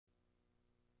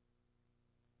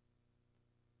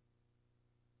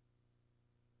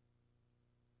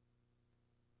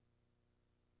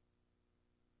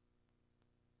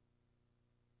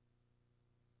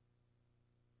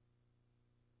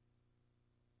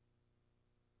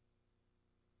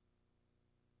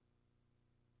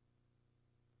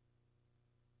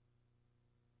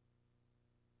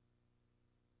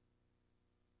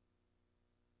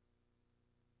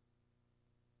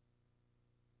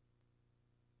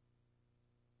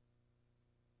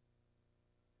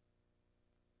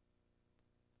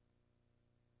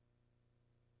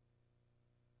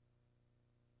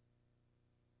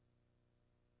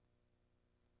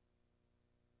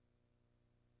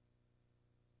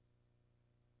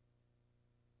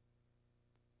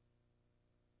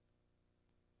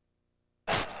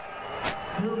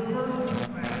Your first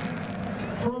man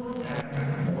from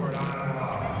Davenport,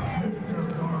 Iowa,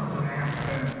 Mr. Mark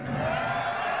Hansen.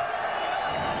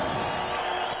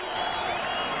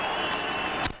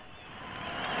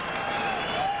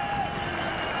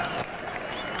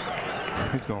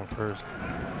 He's going first.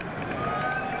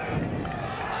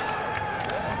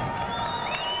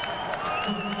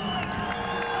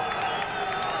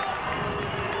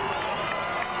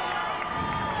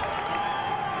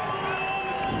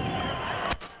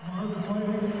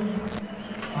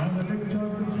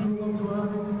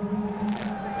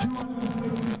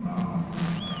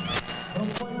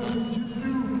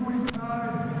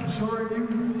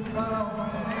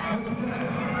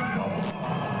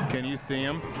 Can you see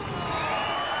him?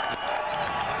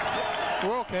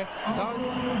 We're okay.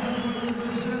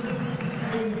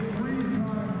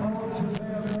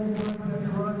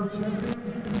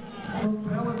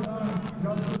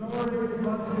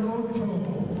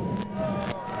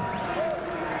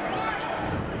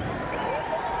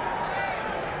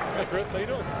 Hey Chris, how you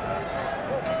doing?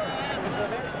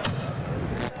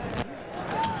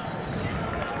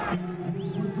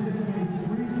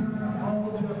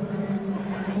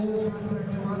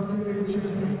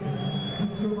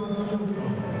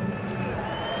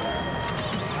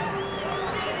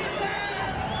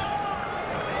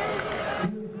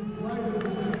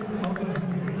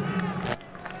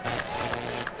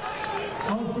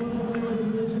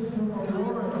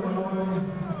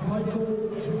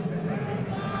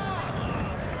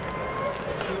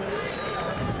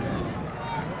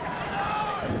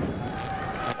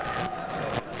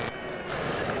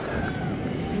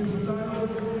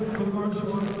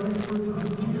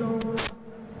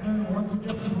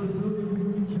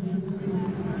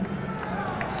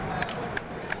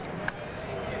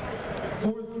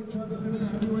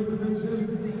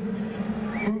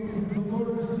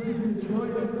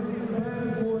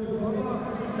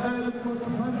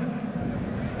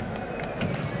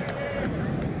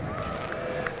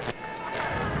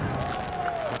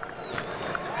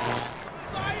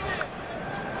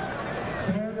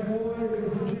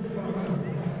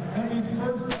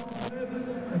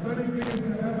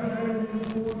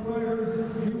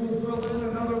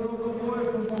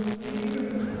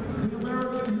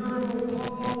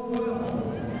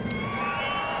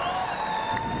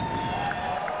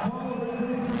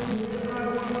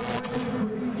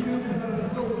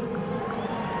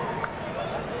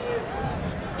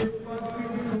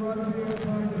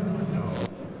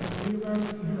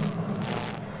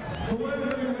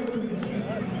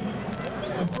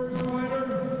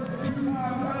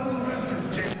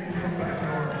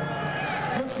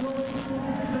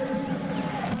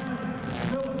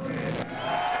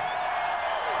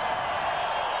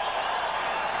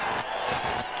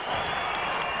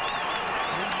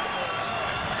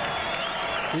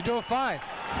 You're doing fine.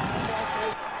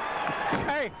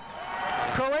 Hey,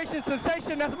 Croatian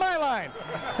sensation, that's my line.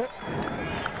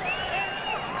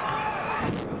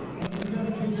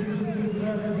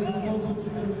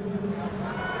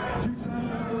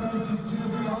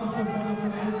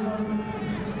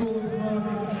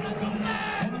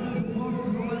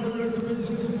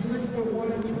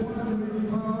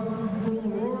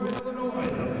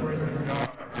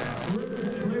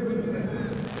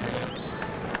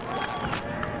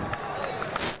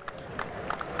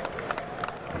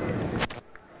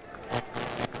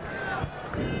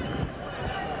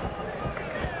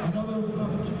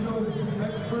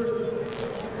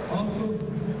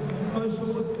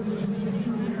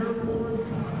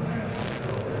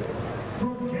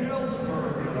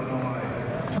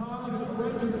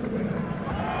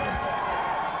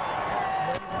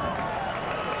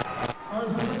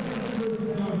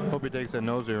 Hope he takes that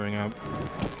nose earring out.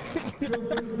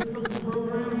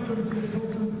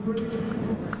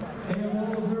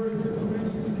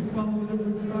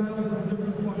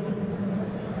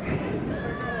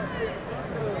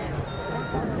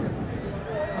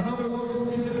 Another local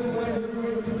kid in the light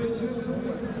heavyweight division,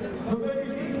 the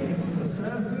baby,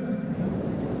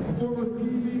 assassin, former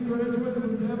PV graduate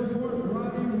from Davenport,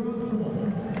 Ronnie Russell.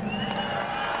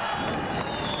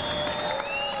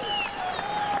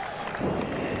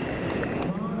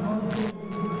 Ron Russell,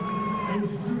 a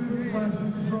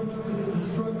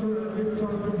student/instructor at Victor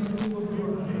School of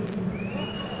York.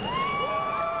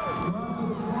 Ron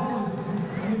the smallest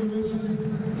in the division,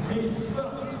 a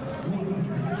svelte woman.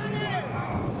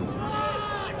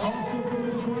 Also from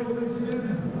Detroit, Michigan,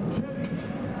 Kenny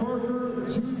Parker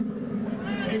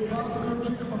Jr., a boxer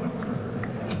kickboxer.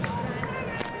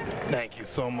 Thank you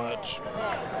so much.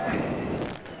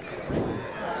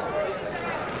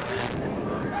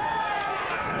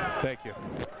 Thank you.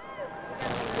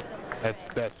 That's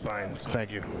Fine,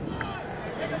 thank you.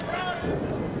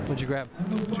 What'd you grab?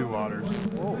 2 waters.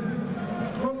 Whoa.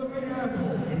 From the Big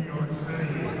Apple, New York City,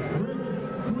 Rick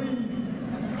Cleave.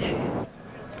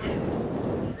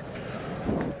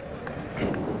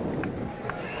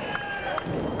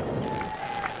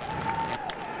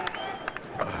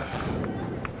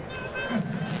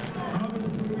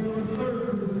 Obviously, we are the third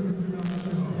preseason on the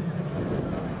show.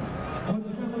 Once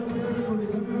again, let's get it for the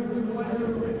heavyweights and light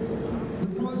heavyweights. The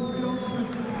Quad City Ultimate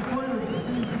Fighters this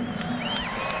evening.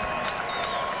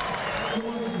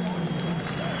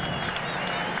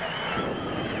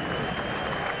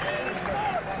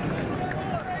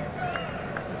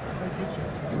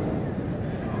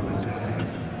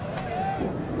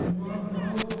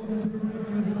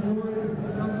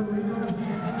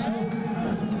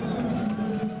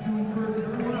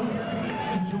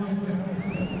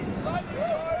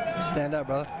 Stand up,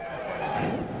 brother.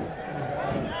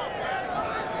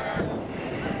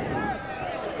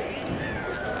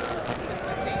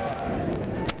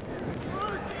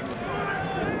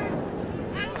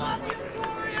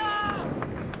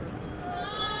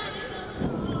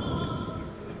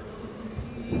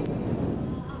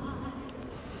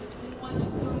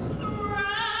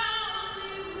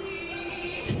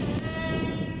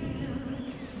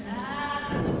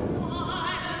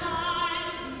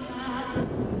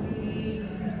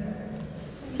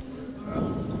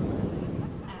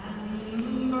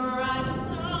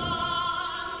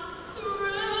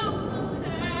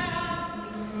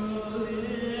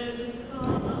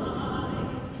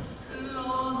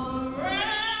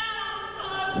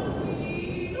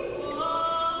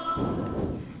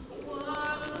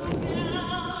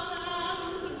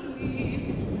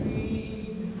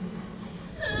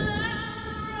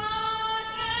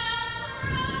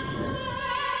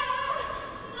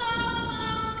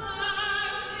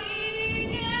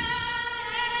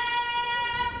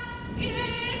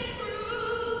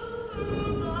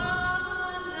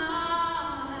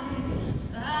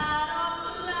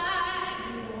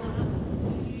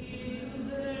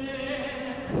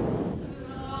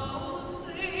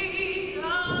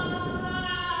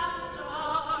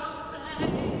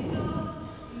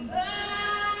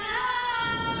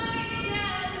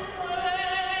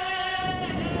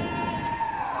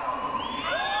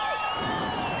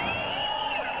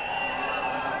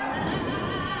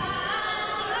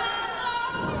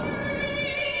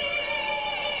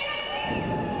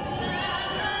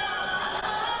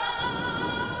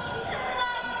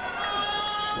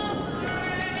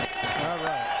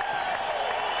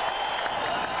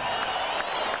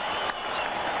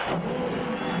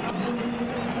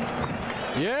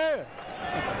 Yeah.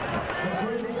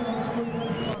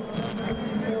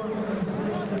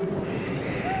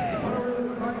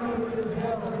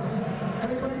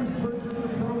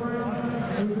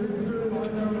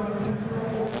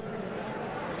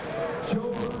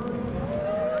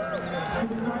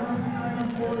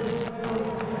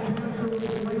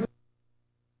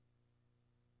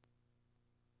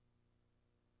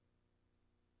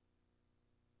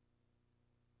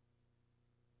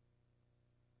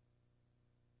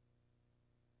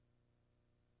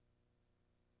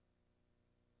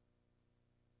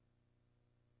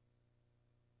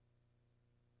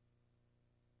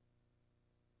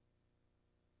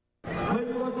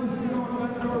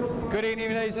 Good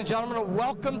evening, ladies and gentlemen.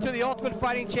 Welcome to the Ultimate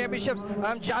Fighting Championships.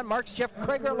 I'm John Marks, Jeff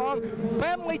Krager along.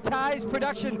 Family Ties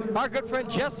Production, our good friend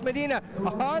Jess Medina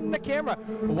on the camera.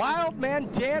 Wild Man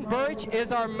Dan Burridge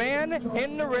is our man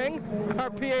in the ring, our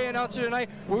PA announcer tonight.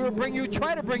 We will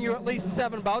try to bring you at least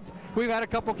 7 bouts. We've had a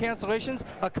couple cancellations,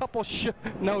 a couple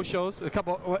no-shows, a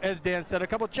couple, as Dan said, a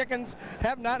couple chickens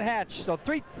have not hatched. So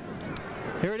 3.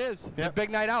 Here it is, the big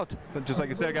night out. Just like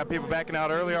you said, I got people backing out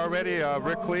early already.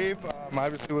 Rick Cleave,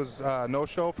 obviously was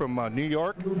no-show from New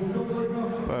York.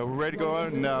 We're ready to go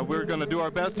out, and we're going to do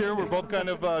our best here. We're both kind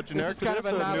of generic to this,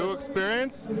 a new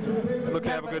experience. Look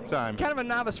to have a good time. Kind of a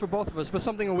novice for both of us, but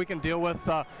something that we can deal with.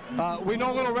 We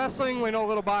know a little wrestling, we know a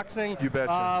little boxing. You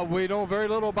betcha. We know very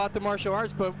little about the martial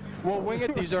arts, but we'll wing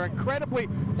it. These are incredibly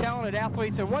talented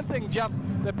athletes, and one thing, Jeff,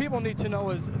 that people need to know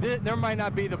is there might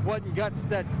not be the blood and guts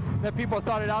that people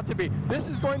thought it out to be. This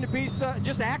is going to be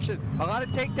just action. A lot of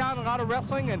takedown, a lot of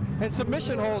wrestling, and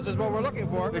submission holds is what we're looking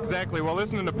for. Exactly. Well,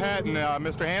 listening to Pat and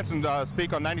Mr. Hansen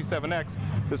speak on 97X,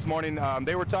 this morning.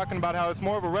 They were talking about how it's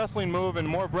more of a wrestling move and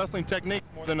more of wrestling technique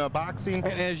more than a boxing.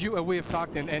 And as we have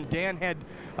talked, and Dan had,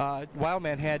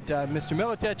 Wildman had Mr.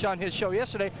 Militich on his show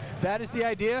yesterday. That is the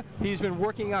idea. He's been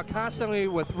working out constantly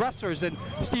with wrestlers, and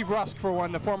Steve Rusk, for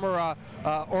one, the former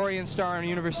Orion star and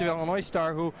University of Illinois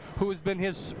star, who has been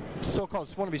his so-called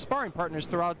wannabe sparring partners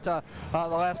throughout the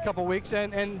last couple weeks,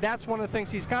 and that's one of the things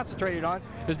he's concentrated on,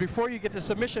 is before you get the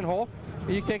submission hole,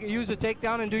 you use a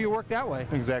takedown and do your work that way.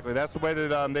 Exactly. That's the way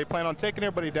that they plan on taking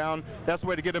everybody down. That's the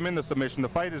way to get them in the submission. The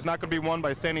fight is not going to be won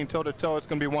by standing toe-to-toe. It's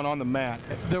going to be won on the mat.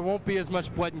 There won't be as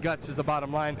much blood and guts is the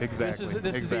bottom line. Exactly.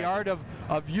 This is the art of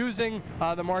using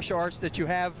the martial arts that you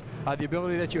have, the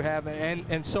ability that you have,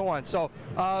 and so on. So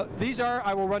these are,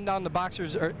 I will run down the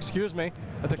boxers, or excuse me,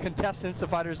 the contestants, the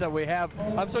fighters that we have.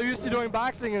 I'm so used to doing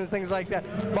boxing and things like that.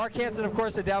 Mark Hansen, of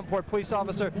course, a Davenport police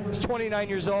officer. He's 29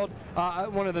 years old,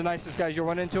 one of the nicest guys you'll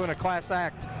run into in a class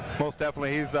act. Most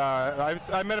definitely. He's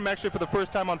I met him actually for the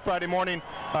first time on Friday morning.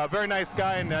 Very nice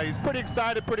guy, and he's pretty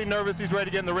excited, pretty nervous. He's ready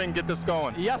to get in the ring and get this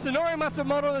going. Yasunori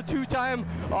Matsumoto, the two-time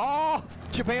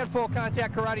Japan full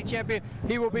contact karate champion.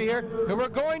 He will be here. And we're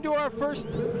going to our first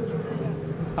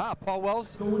Paul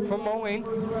Wells from Moline.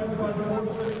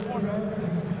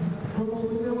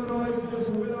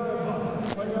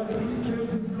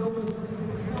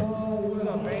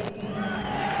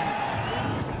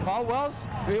 Paul Wells,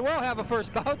 we will have a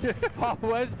first bout. Paul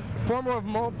Wells, former of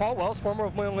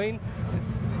Moline.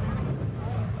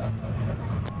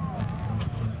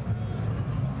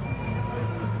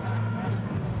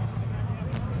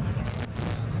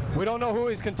 We don't know who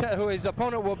his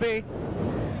opponent will be,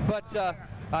 but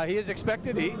he is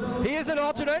expected. He is an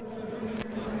alternate.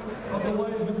 Of the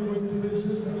light heavyweight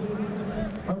division,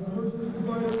 our first two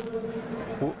fighters,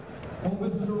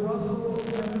 Mr. Russell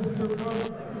and Mr.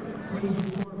 Burke. Please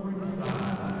report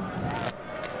ringside.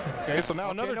 Okay, so now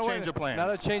another change of plans.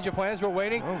 Another change of plans. We're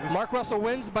waiting. Mark Russell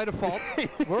wins by default.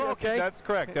 We're yes, okay. That's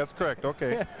correct. That's correct.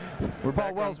 Okay. We're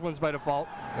Paul Wells wins by default.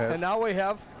 Yes. And now we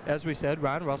have, as we said,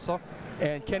 Ron Russell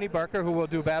and Kenny Barker, who will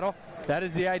do battle. That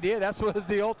is the idea. That was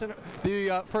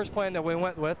the first plan that we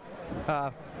went with.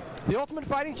 The Ultimate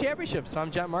Fighting Championships.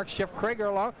 I'm John Marks, Chef Craig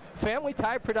along. Family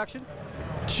Tie Production.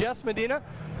 Jess Medina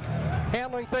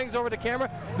handling things over the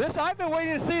camera. I've been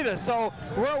waiting to see this, so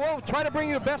we'll try to bring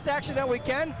you the best action that we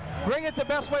can, bring it the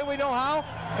best way we know how,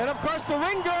 and of course the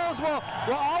ring girls will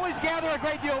always gather a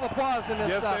great deal of applause in this.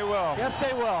 Yes, they will. Yes,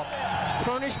 they will.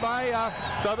 Furnished by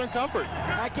Southern Comfort.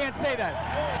 I can't say that.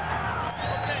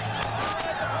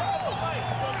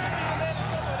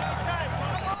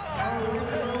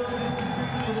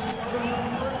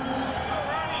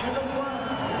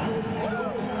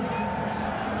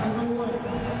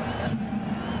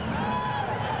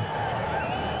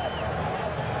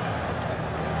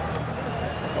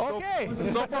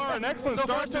 So far, an excellent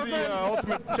start to the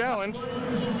Ultimate Challenge. 5'7",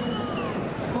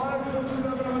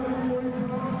 140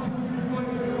 pounds,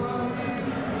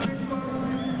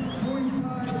 kickboxing, Muay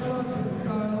Thai, karate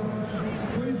style.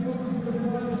 Please welcome to the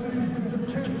Quad Cities, Mr.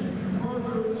 Kenny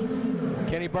Barker Jr.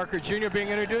 Kenny Barker Jr. being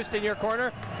introduced in your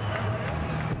corner.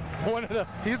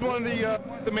 He's one of the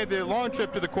that made the long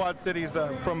trip to the Quad Cities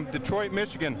from Detroit,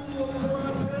 Michigan.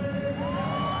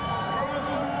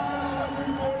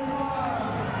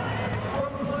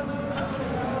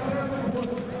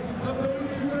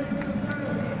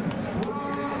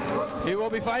 He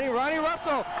will be fighting Ronnie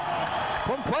Russell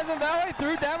from Pleasant Valley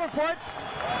through Davenport,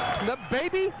 the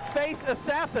baby face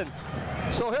assassin.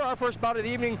 So here our first bout of the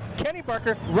evening, Kenny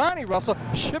Barker, Ronnie Russell.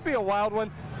 Should be a wild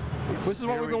one. This is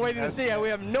what we've been waiting to see. We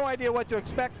have no idea what to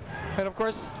expect, and of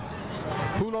course,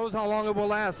 who knows how long it will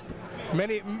last.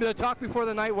 The talk before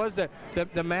the night was that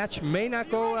the match may not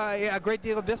go a great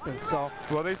deal of distance. So,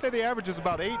 well, they say the average is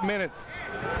about 8 minutes.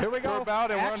 Here we go. We're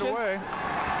about and Action. we're underway.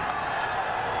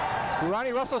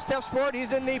 Ronnie Russell steps forward.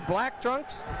 He's in the black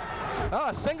trunks.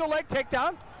 A single leg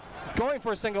takedown. Going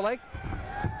for a single leg.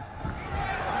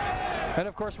 And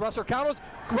of course, Russell counters.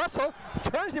 Russell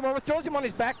turns him over, throws him on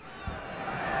his back.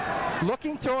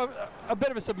 Looking through a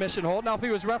bit of a submission hold. Now, if he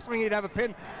was wrestling, he'd have a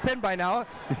pin by now.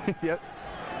 Yes.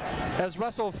 As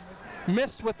Russell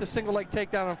missed with the single leg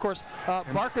takedown, and of course,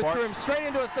 Barker threw him straight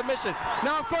into a submission.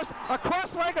 Now, of course, a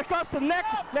cross leg across the neck,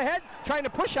 the head, trying to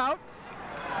push out.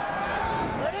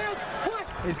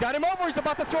 He's got him over. He's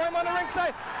about to throw him on the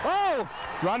ringside. Oh!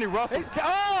 Ronnie Russell.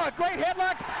 A great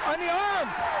headlock on the arm.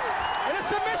 And a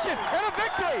submission and a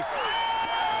victory.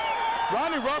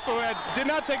 Ronnie Russell did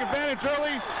not take advantage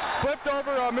early, flipped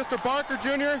over Mr. Barker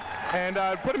Jr. and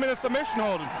put him in a submission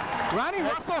hold. Ronnie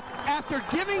Russell, after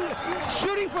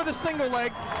shooting for the single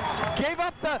leg, gave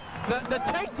up the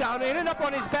takedown, ended up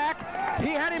on his back, He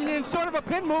had him in sort of a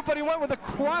pin move, but he went with a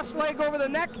cross leg over the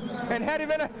neck and had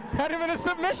him in a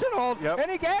submission hold, and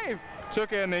he gave.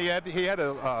 Took it, and he had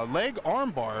a leg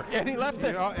arm bar. And he left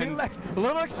it. He left a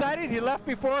little excited. He left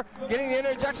before getting the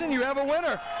interjection. You have a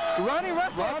winner. Ronnie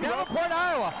Russell, Davenport,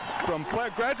 Iowa. From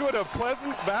graduate of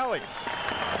Pleasant Valley.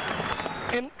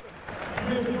 In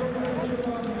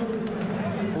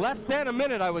less than a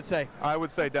minute, I would say. I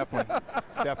would say definitely.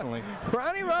 Definitely.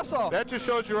 Ronnie Russell. That just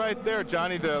shows you right there,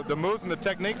 Johnny, the moves and the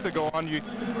techniques that go on.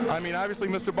 I mean, obviously,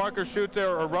 Mr. Barker shoots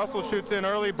there, or Russell shoots in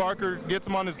early. Barker gets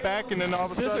him on his back, and then all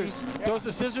of a sudden... Throws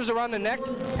the scissors around the neck,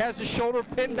 has the shoulder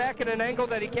pinned back at an angle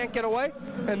that he can't get away,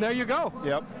 and there you go.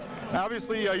 Yep.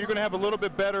 Obviously, you're going to have a little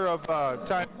bit better of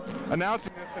time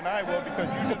announcing this than I will,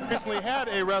 because you just recently had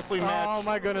a wrestling match. Oh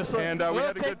my goodness! And we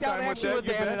had a good time with that.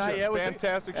 Dan and I. Yeah,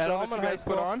 fantastic show that you guys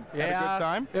put on. Yeah, had a good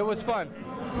time. It was fun.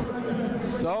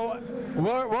 So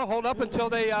we'll hold up until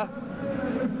they.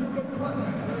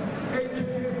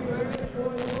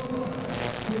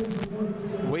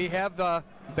 We have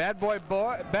Bad Boy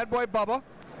Bubba.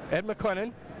 Ed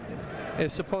McLennan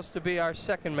is supposed to be our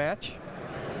second match.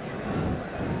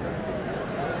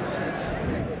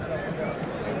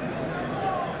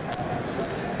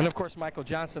 And of course, Michael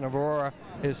Johnson of Aurora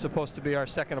is supposed to be our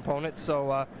second opponent.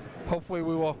 So hopefully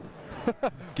we will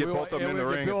get both of them in the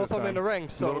ring. Both of them in the ring.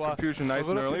 So a little confusion, nice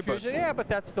and early, but yeah, but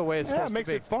that's the way it's supposed to be. It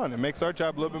makes it fun. It makes our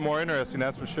job a little bit more interesting.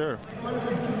 That's for sure.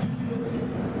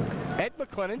 Ed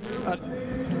McLennan,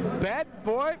 Bad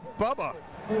Boy Bubba.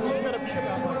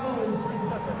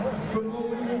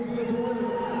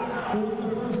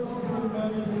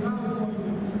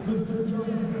 Mr.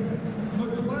 Johnson,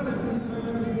 McLennan,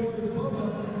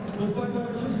 we'll find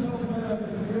out just how bad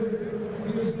it is.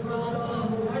 He is dropped out to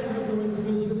the light heavyweight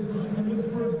division, and his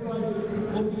first fight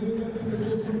will be against the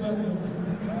kid from Bednor.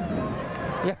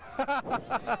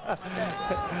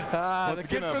 The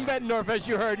kid from Bettendorf, as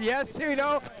you heard. Yes, you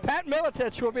know, Pat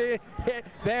Militich will be there.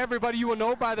 Everybody, you will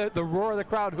know by the roar of the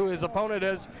crowd who his opponent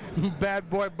is, Bad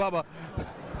Boy Bubba.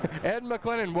 Ed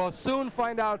McLennan will soon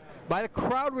find out by the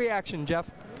crowd reaction, Jeff,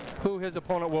 who his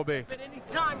opponent will be. At any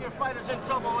time your fighter's in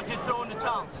trouble, I want you to throw in the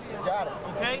towel. Got it.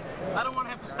 Okay? I don't want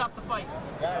to have to stop the fight.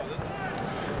 Got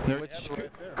it. Which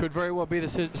could very well be the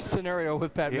scenario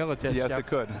with Pat Militich. Yes, Jeff. it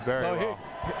could. Very well.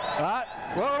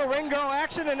 Well, a ring go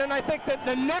action, and then I think that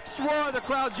the next roar of the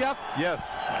crowd, Jeff,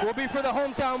 will be for the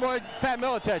hometown boy, Pat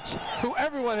Militich, who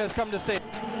everyone has come to see.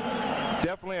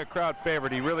 Definitely a crowd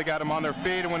favorite. He really got them on their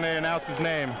feet when they announced his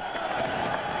name.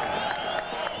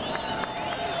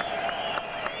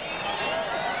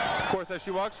 Of course, as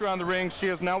she walks around the ring, she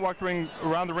has now walked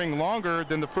around the ring longer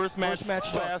than the first match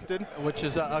lasted. Which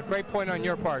is a great point on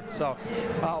your part. So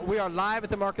we are live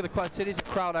at the Mark of the Quad Cities. A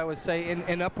crowd, I would say,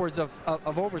 in upwards of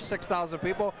over 6,000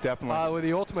 people. Definitely. With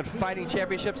the Ultimate Fighting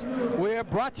Championships. We're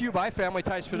brought to you by Family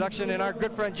Ties Production and our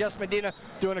good friend Jess Medina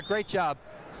doing a great job.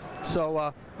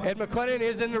 So Ed McLennan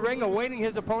is in the ring awaiting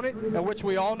his opponent, which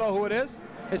we all know who it is.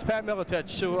 It's Pat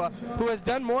Militich, who has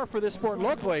done more for this sport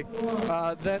locally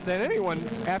than anyone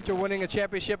after winning a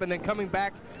championship and then coming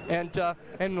back and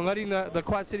letting the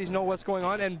Quad Cities know what's going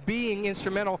on and being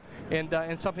instrumental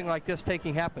in something like this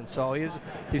taking happen. So he's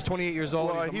 28 years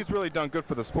old. Well, he's really done good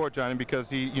for the sport, Johnny, because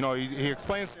he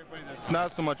explains to everybody that it's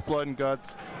not so much blood and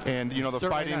guts and the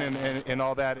fighting and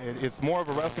all that. It's more of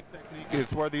a wrestling technique.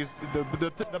 It's where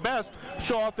the best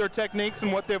show off their techniques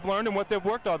and what they've learned and what they've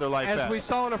worked all their life at. As we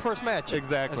saw in the first match.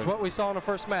 Exactly. That's what we saw in the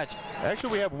first match.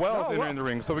 Actually, we have Wells entering the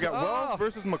ring. So we got Wells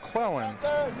versus McClellan.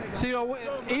 So, you know,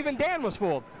 even Dan was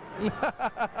fooled.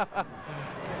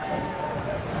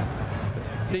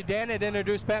 See, Dan had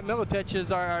introduced Pat Militich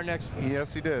as our next.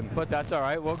 Yes, he did. But that's all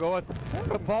right. We'll go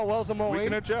with Paul Wells and Moline. We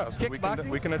can adjust. Kickboxing,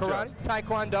 we can adjust. Karate,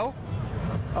 Taekwondo,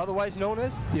 otherwise known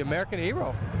as the American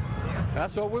Hero.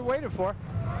 That's what we waited for.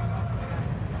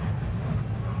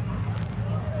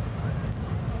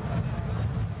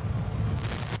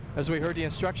 As we heard the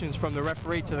instructions from the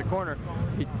referee to the corner,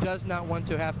 he does not want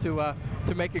to have to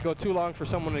make it go too long for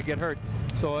someone to get hurt.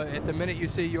 So at the minute you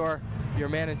see your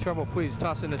man in trouble, please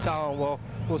toss in the towel, and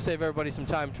we'll save everybody some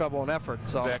time, trouble, and effort.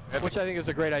 So, which I think is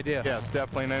a great idea. Yes,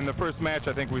 definitely. And in the first match,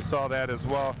 I think we saw that as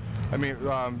well. I mean,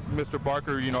 Mr.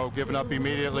 Barker, giving up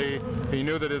immediately. He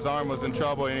knew that his arm was in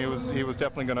trouble, and he was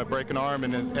definitely going to break an arm.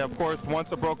 And of course, once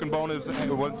a broken bone has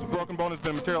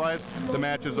been materialized, the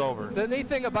match is over. The neat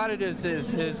thing about it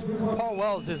is Paul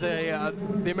Wells is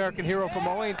the American Hero from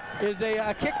Moline, is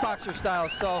a kickboxer style.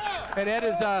 So, and Ed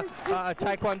is a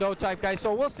Taekwondo type guy.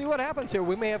 So we'll see what happens here.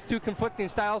 We may have two conflicting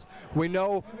styles. We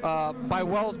know by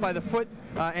Wells, by the foot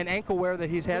and ankle wear that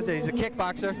he has, that he's a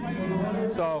kickboxer.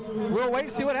 So we'll wait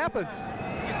and see what happens.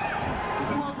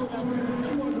 twins,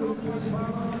 210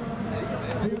 pounds.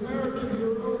 The American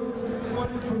hero,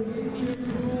 fighting from Team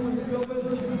School in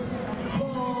Silvis,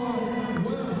 Paul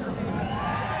Wells.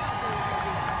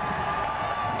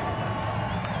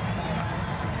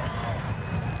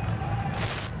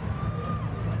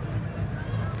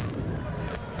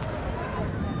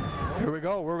 Here we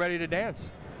go. We're ready to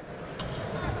dance.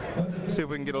 See if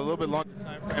we can get a little bit longer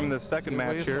time frame in the second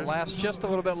match here. Last just a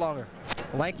little bit longer.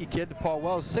 Lanky kid, Paul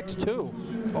Wells,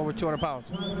 6'2", over 200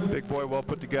 pounds. Big boy, well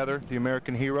put together, the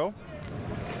American hero.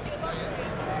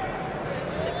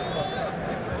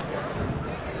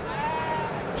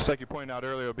 Just like you pointed out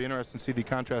earlier, it'll be interesting to see the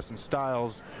contrast in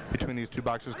styles between these two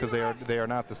boxers because they are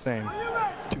not the same.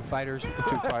 Two fighters.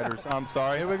 Two fighters. I'm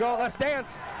sorry. Here we go. Let's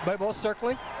dance. By both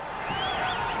circling.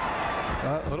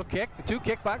 Little kick. Two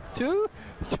kickbacks. Two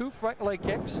front leg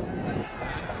kicks.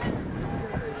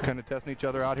 Kind of testing each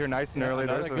other out here nice and early.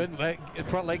 Another good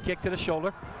front leg kick to the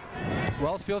shoulder.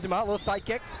 Wells feels him out. Little side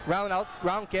kick. Round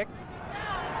kick.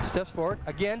 Steps forward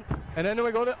again. And then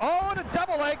we go to, the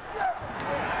double leg.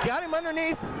 Got him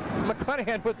underneath.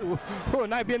 McClanahan with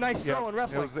the, be a nice throw in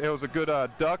wrestling. It was a good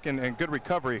duck and good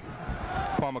recovery,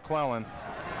 Paul McClellan.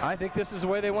 I think this is the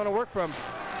way they want to work from.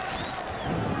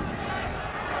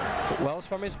 Wells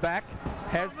from his back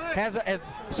has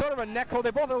sort of a neck hold. They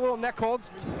both have little neck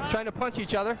holds, trying to punch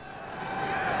each other.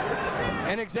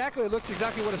 And it looks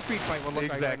exactly what a street fight would look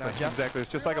like right now, Jeff. Exactly.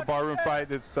 It's just like a barroom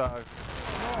fight. It's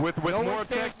with no more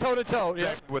toe to toe.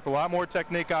 Yeah. With a lot more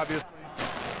technique, obviously.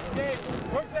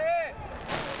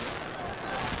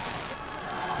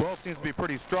 Wells seems to be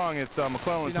pretty strong. It's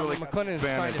McClellan's really McClellan is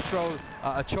trying to throw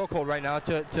a chokehold right now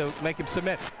to make him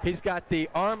submit. He's got the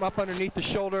arm up underneath the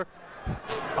shoulder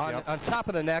on top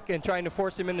of the neck and trying to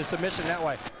force him into submission that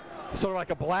way. Sort of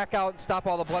like a blackout and stop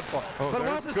all the blood flow. But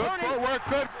Wells is turning. Footwork,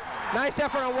 good. Nice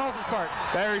effort on Wells' part.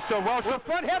 There he showed Wells.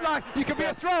 Front headlock. You could be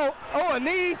a throw. Oh, a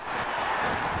knee.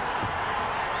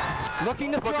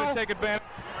 Looking to throw. Looking to take advantage.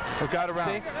 Got around.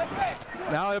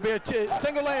 See? Now it'll be a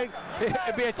single leg.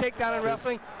 It'll be a takedown in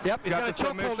wrestling. Yep, he's got a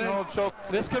chokehold in.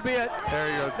 This could be it. There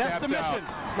you go. That's submission.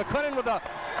 McClellan with an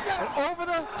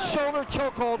over-the-shoulder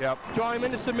chokehold, drawing him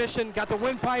into submission. Got the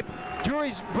windpipe, drew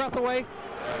his breath away,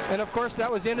 and of course that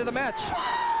was the end of the match.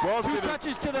 Wells 2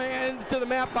 touches to the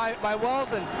mat by Wells,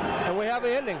 and we have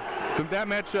an ending. That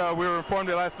match, we were informed,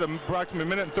 it lasted approximately a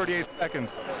minute and 38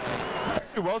 seconds.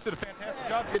 Wells did a fantastic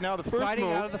job getting out of the first Fighting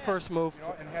move. out of the first move.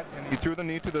 And he threw the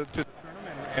knee to the sternum,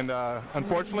 and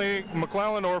unfortunately,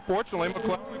 McClellan, or fortunately,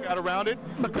 McClellan got around it.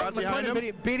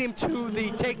 McClellan beat him to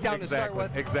the takedown to start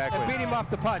with. Exactly. And beat him off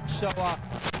the punch. So,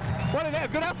 what a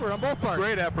good effort on both parts.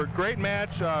 Great effort, great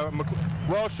match.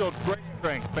 Wells showed great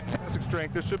strength, fantastic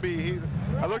strength. This should be,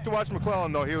 I looked to watch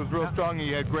McClellan though. He was real strong.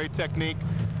 He had great technique.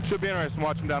 Should be interesting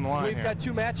watching him down the line. We've got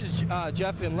 2 matches,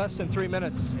 Jeff, in less than 3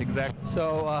 minutes. Exactly.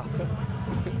 So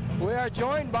we are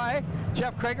joined by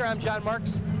Jeff Krager. I'm John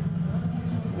Marks.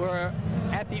 We're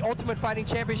at the Ultimate Fighting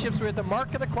Championships. We're at the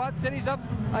Mark of the Quad Cities of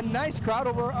a nice crowd.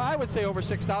 I would say over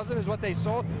 6,000 is what they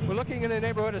sold. We're looking in the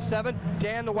neighborhood of 7.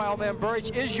 Dan the Wildman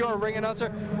Burridge is your ring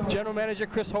announcer. General Manager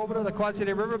Chris Holbert, the Quad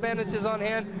City River Bandits, is on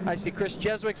hand. I see Chris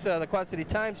Jeswicks, the Quad City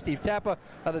Times, Steve Tappa,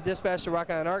 the Dispatch, the Rock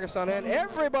Island Argus on hand.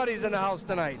 Everybody's in the house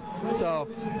tonight. So,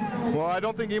 well, I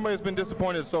don't think anybody's been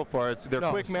disappointed so far. They're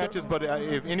quick matches, but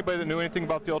if anybody that knew anything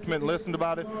about the Ultimate and listened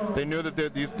about it, they knew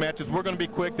that these matches were going to be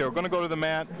quick. They were going to go to the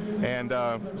mat, and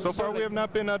so far we have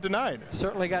not been denied.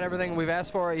 Certainly got everything we've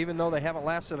asked for, even though they haven't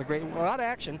lasted a lot of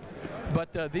action.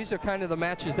 But these are kind of the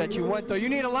matches that you want, though. You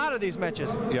need a lot of these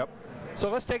matches. Yep. So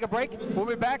let's take a break. We'll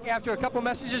be back after a couple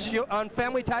messages on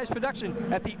Family Ties Production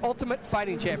at the Ultimate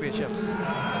Fighting Championships.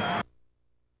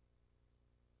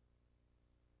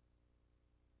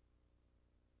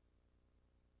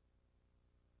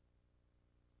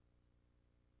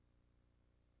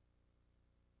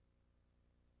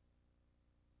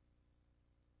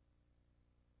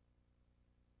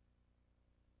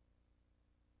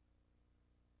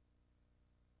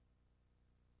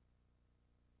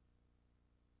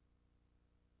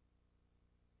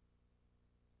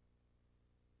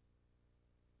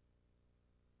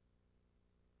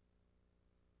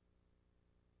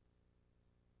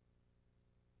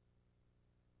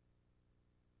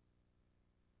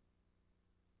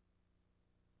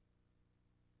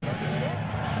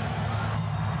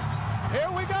 Here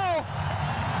we go.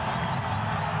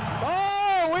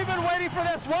 Oh, we've been waiting for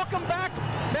this. Welcome back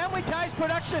Family Ties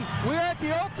Production. We're at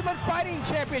the Ultimate Fighting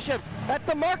Championships at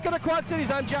the Mark of the Quad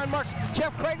Cities. I'm John Marks,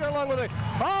 Jeff Krager along with me.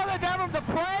 Oh, the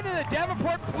pride of the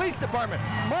Davenport Police Department.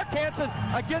 Mark Hansen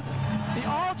against the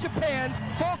All Japan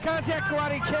Full Contact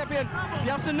Karate Champion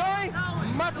Yasunori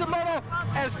Matsumoto.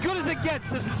 As good as it gets.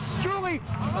 This is truly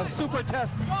a super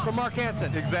test for Mark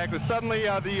Hansen. Exactly. Suddenly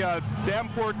the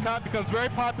Davenport cop becomes very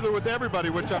popular with everybody,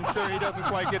 which I'm sure he doesn't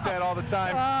quite get that all the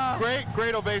time.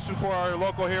 Great ovation for our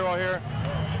local hero here.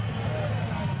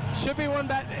 Should be one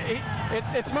that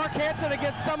it's Mark Hansen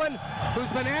against someone who's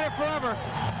been at it forever.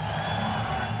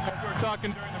 As we were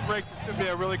talking during the break, this should be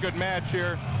a really good match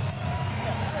here.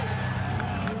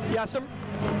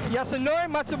 Yasunori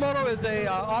Matsumoto is a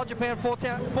All Japan full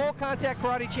contact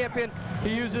karate champion.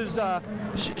 He uses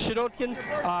Shotokan,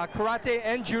 karate,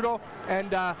 and judo,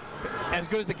 and as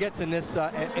good as it gets in this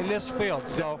field.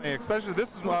 So, especially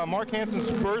this is Mark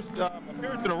Hansen's first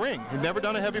appearance in a ring. He's never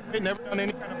done a heavyweight, never done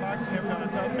any kind of boxing, never done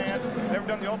a tough man, never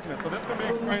done the ultimate. So this is going to be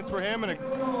an experience for him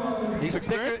and he's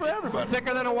experience for everybody.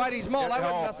 Thicker than a Whitey's mold. Yeah, I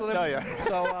wouldn't mess with him.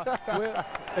 So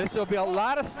this will be a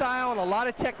lot of style and a lot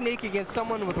of technique against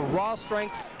someone with a raw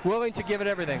strength, willing to give it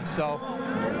everything. So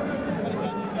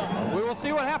we will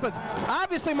see what happens.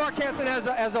 Obviously, Mark Hansen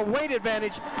has a weight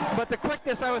advantage, but the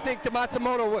quickness, I would think, to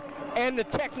Matsumoto and the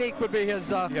technique would be his.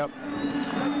 Yep.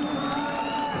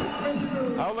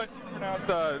 I'll let you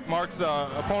pronounce Mark's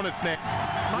opponent's name.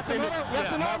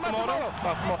 Matsumoto?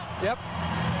 Matsumoto. Yep.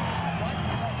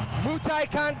 Muay Thai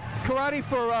karate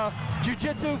for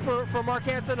jiu-jitsu for Mark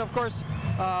Hansen, of course.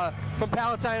 From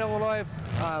Palatine, Illinois,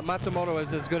 Matsumoto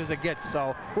is as good as it gets.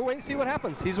 So we'll wait and see what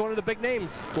happens. He's one of the big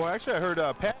names. Well, actually, I heard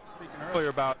Pat speaking earlier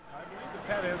about.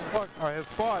 I believe that Pat has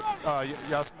fought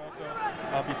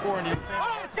Yasumoto before, and he was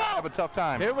saying he have a tough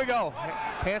time. Here we go.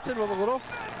 Hansen with a little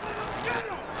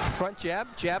front jab,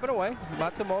 jabbing away.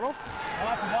 Matsumoto.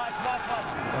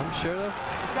 I'm sure.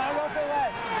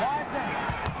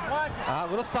 A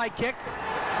little side kick.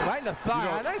 Right in the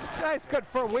thigh. Nice, good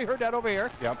firm. We heard that over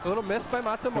here. Yep. A little miss by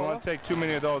Matsumoto. Don't want to take too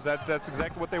many of those. That's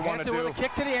exactly what they want to do. Hansen with a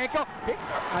kick to the ankle.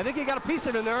 I think he got a piece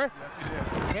of it in there. Yes, he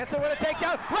did. Hansen with a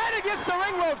takedown. Right against the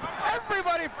ring ropes.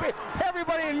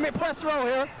 Everybody in press row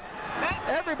here.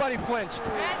 Everybody flinched.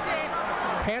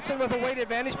 Hansen with a weight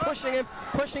advantage, pushing him,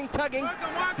 tugging.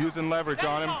 Using leverage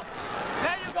on him.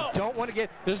 There you go. Don't want to get,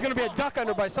 there's going to be a duck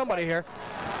under by somebody here.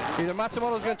 Either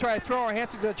Matsumoto's going to try to throw or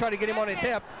Hansen's going to try to get him on his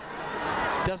hip.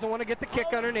 Doesn't want to get the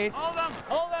kick underneath. Hold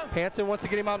him. Hansen wants to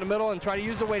get him out in the middle and try to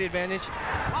use the weight advantage.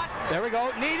 There we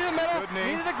go. Knee to the middle. Good knee.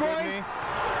 Knee to the groin.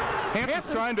 Hansen's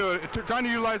trying to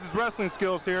utilize his wrestling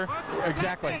skills here.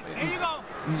 Exactly. Here you go.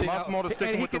 Matsumoto's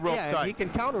sticking with the rope tight. He can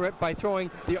counter it by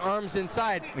throwing the arms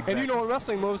inside. Exactly. And you know in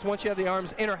wrestling moves, once you have the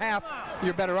arms inner half,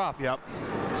 you're better off. Yep.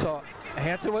 So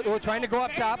Hansen, we're trying to go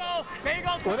up top. There you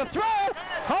go. With a throw.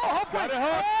 Oh, got it.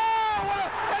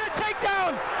 and a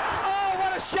takedown. Oh,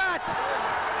 what a shot.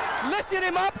 Lifted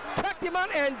him up, tucked him on,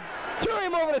 and threw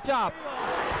him over the top.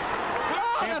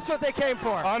 Oh, that's what they came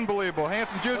for. Unbelievable.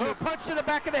 Hansen's using A punch to the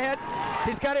back of the head.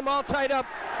 He's got him all tied up.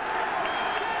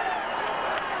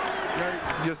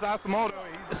 Yasumoto.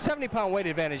 A 70-pound weight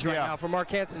advantage right now for Mark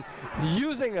Hansen.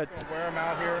 Using it. Wear him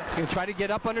out here. He'll try to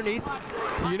get up underneath.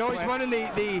 You know he's running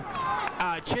the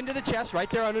chin to the chest, right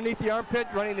there underneath the armpit,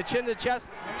 running the chin to the chest,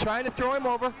 trying to throw him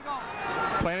over.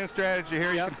 Planning strategy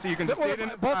here. You can just see it in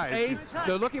the eyes.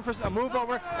 They're looking for a move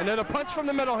over, and then a punch from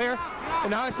the middle here.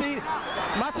 And now I see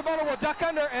Matsumoto will duck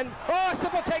under, and a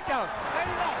simple takedown.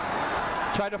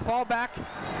 Try to fall back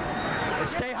and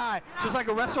stay high, just like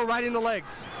a wrestler riding the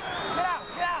legs. Get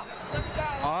out.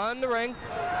 On the ring.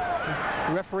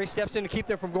 The referee steps in to keep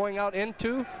them from going out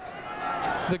into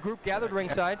the group gathered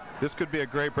ringside. This could be a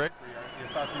great break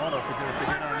for Yasumoto if they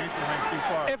get underneath the ring too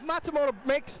far. If Matsumoto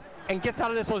makes and gets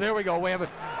out of this, well, there we go. We have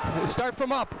a start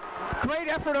from up. Great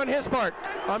effort on his part,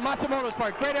 on Matsumoto's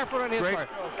part. Great effort on his part.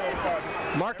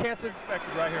 Mark Hansen.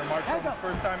 Right here. Mark Hansen,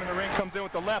 first time in the ring, comes in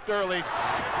with the left early.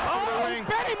 Oh, he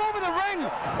bent him over the ring.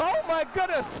 Oh, my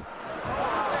goodness.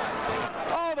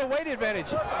 Oh, the weight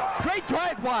advantage. Great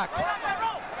drive block.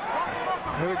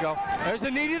 Here we go. There's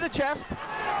a knee to the chest.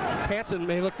 Hansen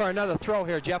may look for another throw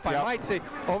here, Jeff. I might see.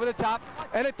 Over the top.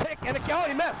 And a tick. And oh,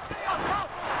 he missed.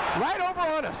 Right over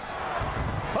on us.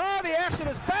 Oh, the action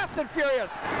is fast and furious.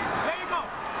 There you go.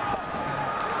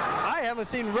 I haven't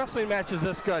seen wrestling matches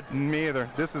this good. Me either.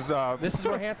 This is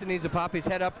where Hansen needs to pop his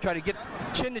head up, try to get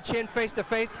chin to chin, face to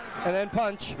face, and then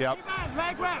punch. Yep.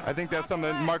 I think that's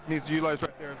something that Mark needs to utilize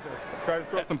right there. Try to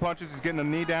throw some punches. He's getting the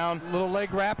knee down. Little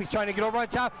leg wrap. He's trying to get over on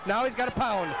top. Now he's got a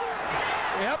pound.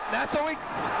 Yep, that's what we.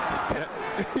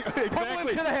 Exactly. Pummel him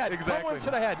to the head. Exactly. Pummel him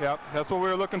to the head. Yep. That's what we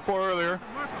were looking for earlier.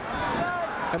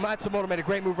 And Matsumoto made a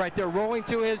great move right there, rolling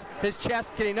to his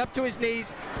chest, getting up to his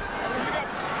knees.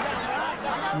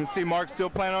 You can see Mark still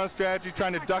playing on a strategy,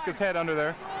 trying to duck his head under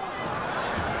there.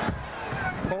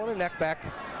 Pulling the neck back,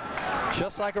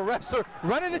 just like a wrestler,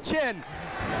 running the chin.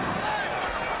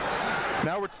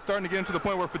 Now we're starting to get into the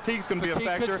point where fatigue's going to be a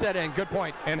factor. Could set in. Good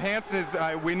point. And Hansen is,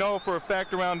 we know for a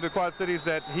fact around the Quad Cities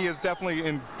that he is definitely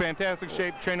in fantastic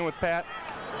shape, training with Pat.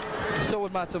 So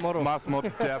would Matsumoto.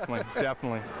 Matsumoto, definitely,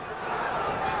 definitely.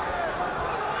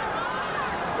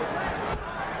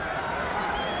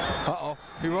 Uh-oh.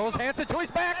 He rolls Hansen to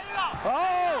his back.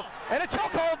 Oh, and a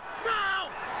chokehold. No!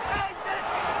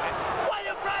 Why are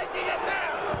you breaking it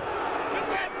there? You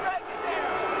can't break it there.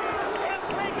 Can't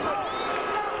break it.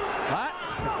 Hot.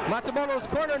 Matsumoto's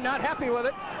corner, not happy with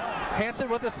it. Hansen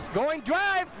with this going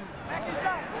drive.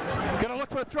 Gonna look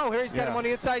for a throw here. He's got him on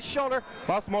the inside shoulder.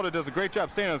 Matsumoto does a great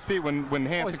job staying on his feet when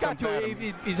Hansen comes at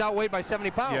him. He's outweighed by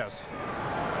 70 pounds. Yes.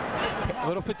 A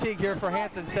little fatigue here for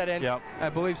Hansen set in. Yep. I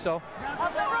believe so.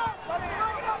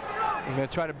 I'm going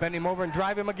to try to bend him over and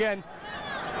drive him again.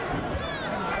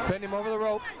 Bend him over the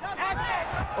rope.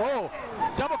 Oh,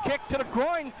 double kick to the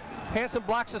groin. Hansen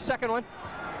blocks the second one.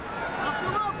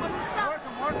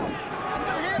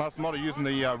 Matsumoto using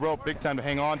the rope big time to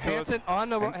hang on to Hansen on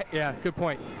the rope. Yeah, good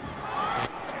point.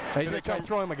 He's going to try to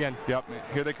throw him again. Yep,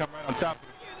 here they come right on top.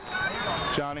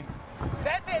 Johnny.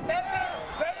 That's it, that's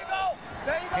it. There you go.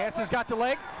 There you go. Hansen's got the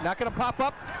leg, not going to pop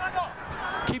up.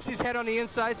 Keeps his head on the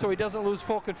inside so he doesn't lose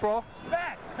full control.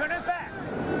 Back, turn it back.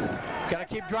 Got to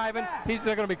keep driving. They're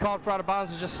going to be called for out of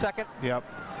bounds in just a second. Yep.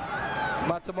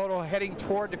 Matsumoto heading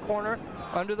toward the corner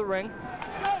under the ring.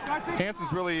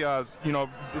 Hansen's really, you know,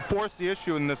 forced the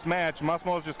issue in this match.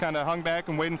 Matsumoto's just kind of hung back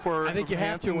and waiting for. I think you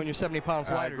have to when you're 70 pounds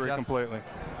lighter. I agree Jeff. completely.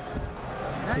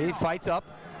 He fights up.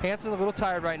 Hansen a little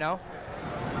tired right now.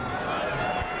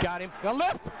 Got him. The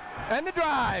lift and the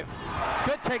drive.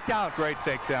 Good takedown. Great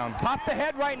takedown. Pop the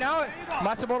head right now.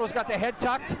 Matsumoto's got the head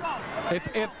tucked.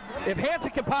 If Hansen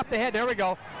can pop the head, there we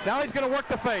go. Now he's going to work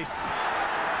the face.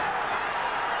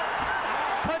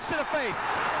 Punch to the face.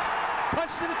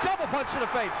 Punch to the double punch to the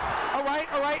face. A right,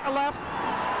 a left.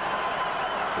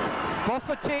 Both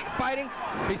fighting.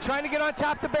 He's trying to get on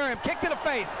top to bury him. Kick to the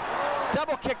face.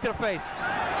 Double kick to the face.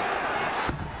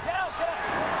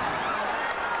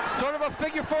 Sort of a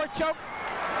figure four choke.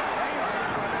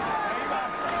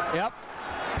 Yep.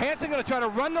 Hansen going to try to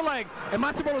run the leg, and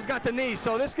Matsumoto's got the knee,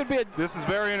 so this could be a... This is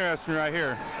very interesting right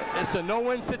here. It's a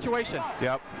no-win situation.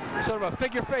 Yep. Sort of a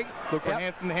figure. Look for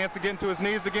Hansen getting to his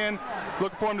knees again.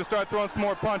 Look for him to start throwing some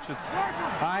more punches.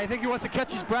 I think he wants to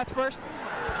catch his breath first.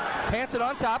 Hansen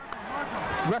on top.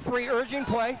 Referee urging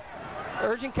play,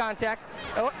 urging contact.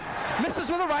 Oh, misses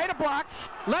with a right, a block,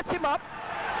 lets him up,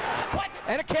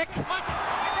 and a kick.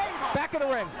 Back of the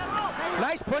ring.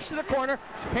 Nice push to the corner.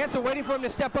 Hansen waiting for him to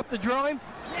step up to drill him.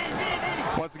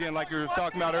 Once again, like you were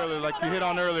talking about earlier, like you hit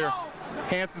on earlier,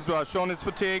 Hansen's showing his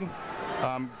fatigue.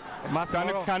 Kind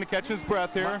of catching his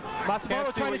breath here.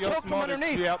 Matsumoto trying to choke from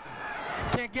underneath. Yep.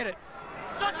 Can't get it.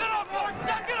 Suck it up, Mark,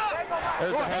 suck it up.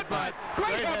 There's a headbutt.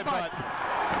 Great headbutt.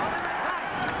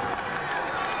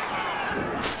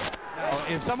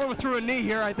 If someone threw a knee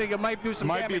here, I think it might do some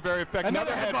damage. Might be very effective.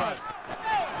 Another headbutt.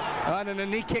 And then a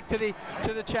knee kick to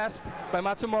the chest by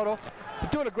Matsumoto.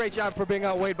 Doing a great job for being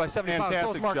outweighed by 70 pounds.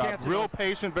 Fantastic job. Hansen. Real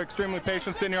patient, but extremely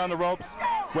patient, sitting here on the ropes,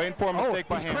 waiting for a mistake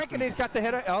by Hansen. He's cranking. He's got the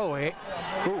head. Oh, hey.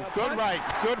 Ooh, good right.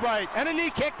 Good right. And a knee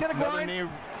kick to the groin.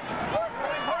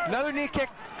 Another knee kick.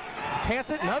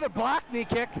 Hansen, another block knee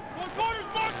kick.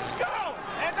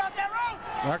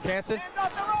 Mark Hansen.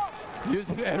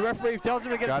 Using and referee tells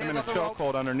him to get got him in a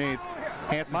chokehold underneath.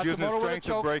 Hansen's using his strength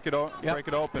to break it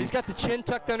open. He's got the chin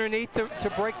tucked underneath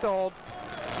to break the hold.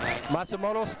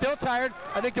 Matsumoto still tired.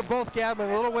 I think they're both gabbing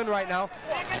a little wind right now.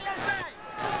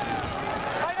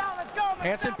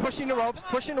 Hansen pushing the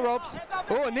ropes,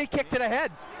 Oh, a knee kick to the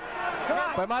head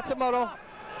by Matsumoto.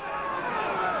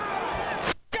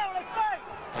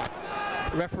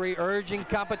 Referee urging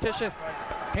competition.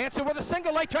 Hansen with a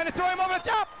single leg trying to throw him over the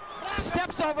top.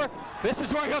 Steps over. This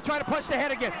is where he'll try to push the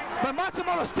head again. But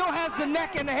Matsumoto still has the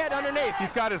neck and the head underneath.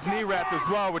 He's got his knee wrapped as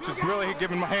well, which is really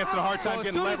giving Hansen a hard time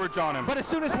getting leverage on him. But as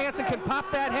soon as Hansen can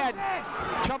pop that head,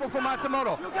 trouble for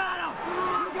Matsumoto. You got him.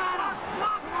 You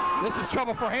got him. This is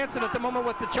trouble for Hansen at the moment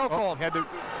with the chokehold.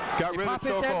 Got rid of the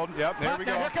chokehold. Yep, there we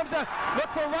go. Here comes a look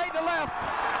for right and left.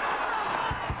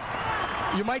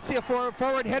 You might see a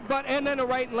forward headbutt and then a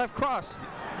right and left cross.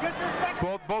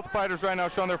 Both fighters right now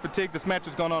showing their fatigue. This match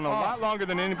has gone on a lot longer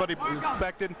than anybody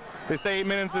expected. They say 8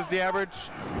 minutes is the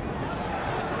average.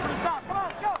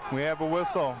 We have a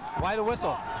whistle. Why the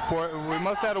whistle? We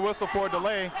must have a whistle for a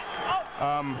delay.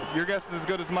 Your guess is as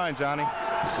good as mine, Johnny.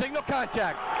 Signal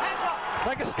contact. It's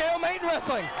like a stalemate in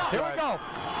wrestling. Here we go.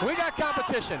 We got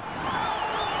competition.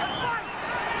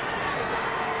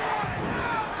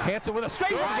 Hansen with a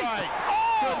straight right.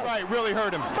 Oh! Good right, really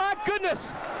hurt him. My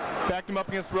goodness. Backed him up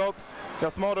against ropes.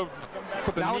 Yasumoto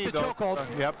with the now knee, with the chokehold.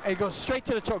 Yep. And he goes straight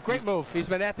to the choke. Great move. He's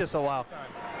been at this a while.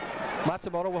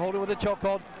 Matsumoto will hold it with a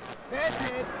chokehold.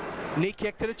 Knee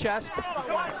kick to the chest.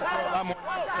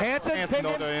 Hansen pinned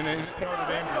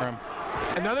him.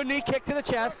 Another knee kick to the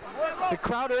chest. The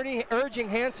crowd urging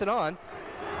Hansen on.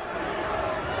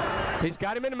 He's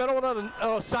got him in the middle with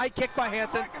a side kick by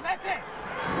Hansen.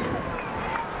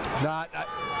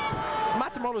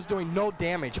 Matsumoto's doing no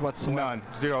damage whatsoever. None,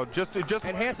 zero. Just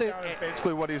and Hansen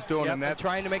basically what he's doing, and that's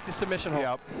trying to make the submission hold.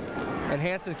 Yep. And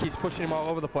Hansen keeps pushing him all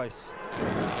over the place.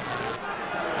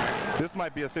 This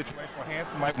might be a situation where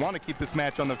Hansen might want to keep this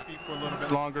match on the feet for a little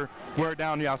bit longer, wear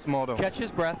down Yasumoto. Catch his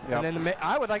breath, and then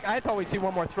I thought we'd see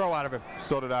one more throw out of him.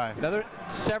 So did I. Another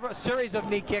series of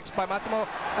knee kicks by Matsumoto,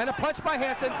 and a punch by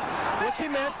Hansen, which he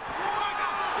missed.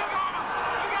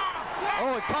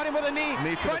 Oh, he caught him with a knee.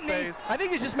 Knee to the face. I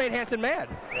think he just made Hansen mad.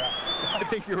 Yeah, I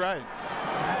think you're right.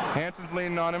 Hansen's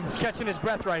leaning on him. He's catching his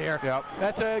breath right here. Yep.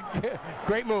 That's a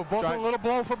great move. A little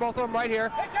blow for both of them right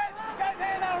here.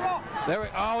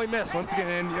 Oh, he missed. Once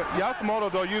again, and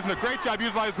Yasumoto, though, using a great job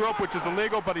using his rope, which is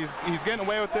illegal, but he's getting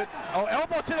away with it. Oh,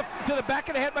 elbow to the back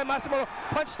of the head by Matsumoto.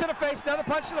 Punch to the face, another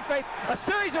punch to the face. A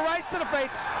series of rights to the face.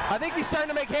 I think he's starting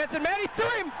to make Hansen mad. He threw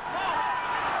him.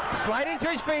 Sliding to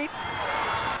his feet.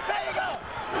 There you go.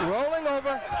 Rolling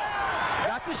over.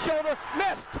 Got the shoulder.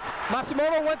 Missed.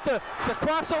 Matsumoto went to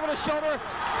cross over the shoulder,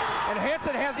 and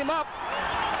Hansen has him up.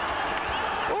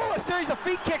 Oh, a series of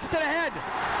feet kicks to the head.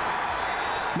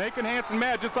 Making Hansen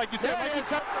mad, just like you said.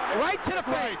 Right to the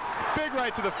face. Big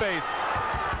right to the face.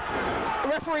 The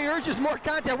referee urges more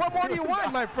contact. What more do you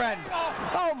want, my friend?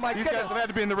 Oh, my goodness. These guys have had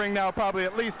to be in the ring now probably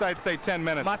at least, I'd say, 10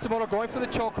 minutes. Matsumoto going for the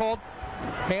chokehold.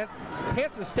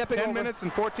 Hansen stepping over. 10 minutes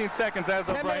and 14 seconds as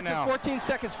of right now. 10 minutes and 14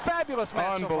 seconds. Fabulous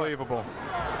match. Unbelievable.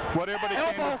 What everybody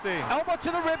came to see. Elbow to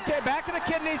the rib cage, back of the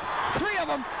kidneys. 3 of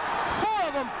them. 4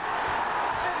 of them.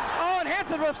 Oh, and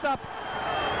Hansen rips up.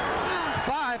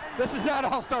 5. This is not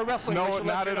All-Star Wrestling. No,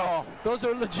 not at all. Those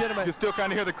are legitimate. You still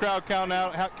kind of hear the crowd counting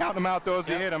them out though as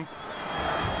he hit them.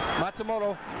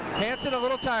 Matsumoto. Hansen a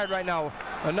little tired right now.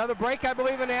 Another break, I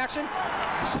believe, in the action.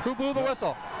 Who blew the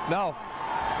whistle? No.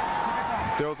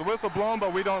 There was a whistle blown,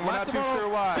 but we're not too sure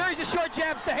why. Series of short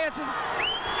jabs to Hansen.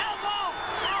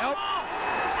 Elbow!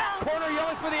 Corner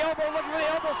yelling for the elbow, looking for the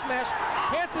elbow smash.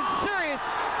 Hansen serious.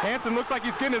 Hansen looks like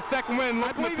he's getting his second win,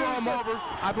 looking to throw him over.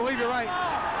 I believe you're right.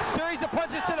 Series of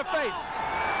punches to the face.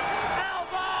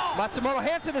 Matsumoto.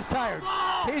 Hansen is tired.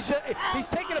 He's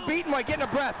taking a beating while getting a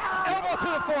breath. Elbow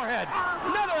to the forehead.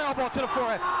 Another elbow to the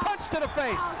forehead. Punch to the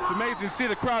face. It's amazing to see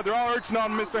the crowd. They're all urging on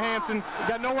Mr. Hansen.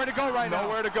 Got nowhere to go right now.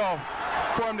 Nowhere to go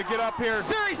for him to get up here.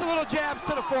 Series of little jabs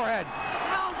to the forehead.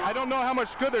 I don't know how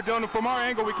much good they're doing. From our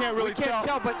angle, we can't really tell. We can't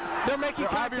tell, but they're making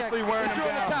contact. Obviously wearing him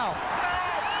down. The towel.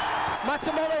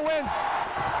 Matsumoto wins.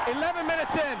 11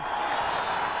 minutes in.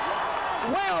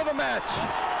 Whale of a match.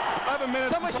 11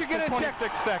 minutes Someone should get in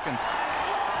 26 seconds.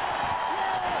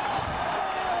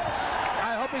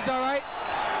 I hope he's all right.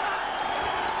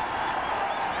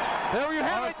 There you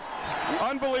have it.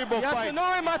 Unbelievable fight.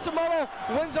 Yasunori Matsumoto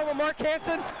wins over Mark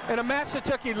Hansen in a match that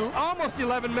took almost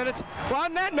 11 minutes. Well,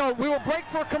 on that note, we will break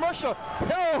for a commercial.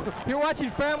 No, you're watching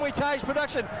Family Ties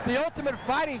Production, the Ultimate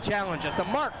Fighting Challenge at the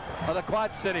Mark of the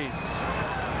Quad Cities.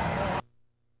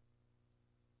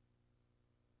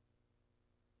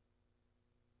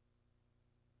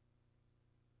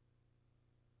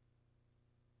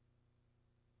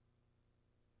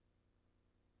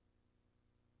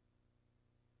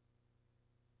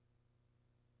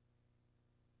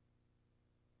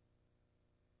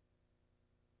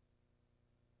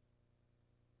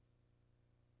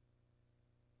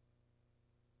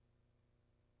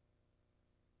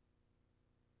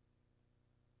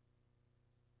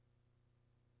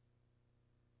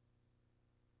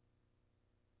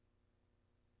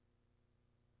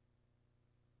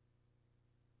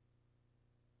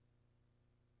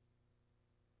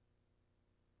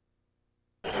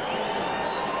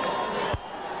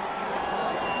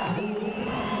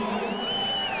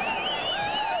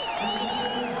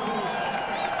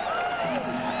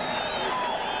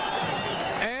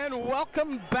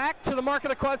 Welcome back to the Mark of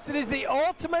the Quad Cities, the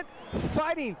Ultimate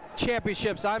Fighting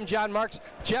Championships. I'm John Marks.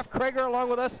 Jeff Krager along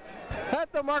with us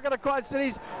at the Mark of the Quad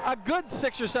Cities. A good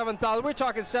 6,000 or 7,000. We're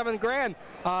talking $7 grand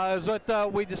is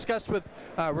what we discussed with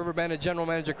River Bandit General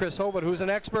Manager Chris Hobart, who's an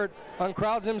expert on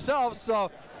crowds himself.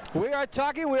 So We are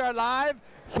talking, we are live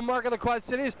from Market of the Quad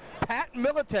Cities. Pat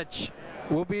Miletich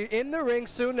will be in the ring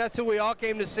soon. That's who we all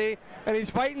came to see. And he's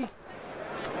fighting.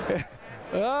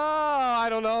 Oh, I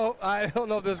don't know. I don't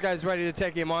know if this guy's ready to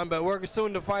take him on, but we're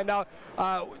soon to find out.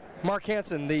 Mark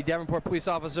Hansen, the Davenport police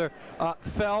officer,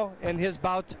 fell in his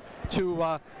bout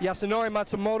to Yasunori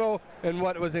Matsumoto in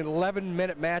what was an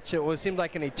 11-minute match. It seemed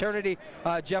like an eternity.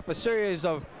 Jeff, a series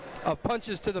of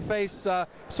punches to the face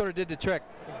sort of did the trick.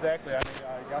 Exactly. I mean,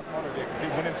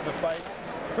 Yasumoto went into the fight.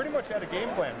 Pretty much had a game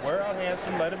plan. Wear out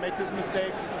Hansen, let him make his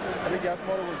mistakes. I think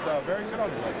Yasumoto was very good on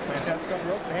the leg. Fantastic on the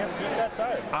ropes, and Hansen just got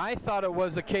tired. I thought it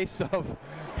was a case of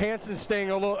Hansen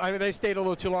staying a little, I mean, they stayed a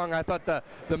little too long. I thought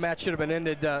the match should have been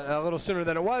ended a little sooner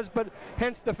than it was, but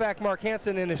hence the fact Mark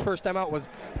Hansen in his first time out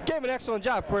gave an excellent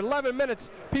job. For 11 minutes,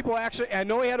 people actually, I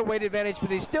know he had a weight advantage, but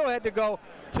he still had to go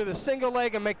to the single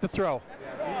leg and make the throw.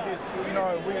 Yeah, you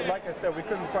know, like I said, we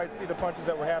couldn't quite see the punches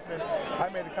that were happening. I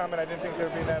made the comment I didn't think they were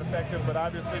being that effective, but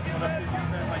obviously when up like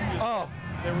this,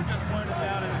 they were just wearing it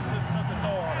down and it just took a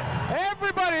toll on it.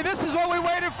 Everybody, this is what we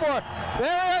waited for.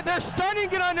 They're starting to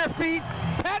get on their feet.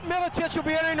 Pat Miletich will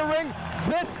be entering the ring.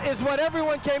 This is what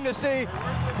everyone came to see.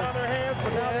 On their hands,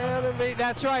 but now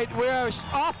that's right. We are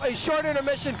off a short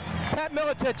intermission. Pat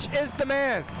Miletich is the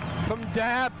man from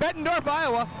Bettendorf,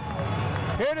 Iowa,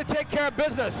 here to take care of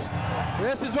business.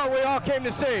 This is what we all came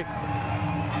to see.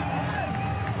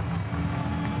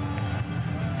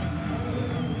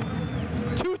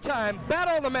 Two-time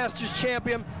Battle of the Masters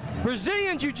champion,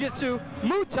 Brazilian Jiu-Jitsu,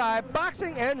 Muay Thai,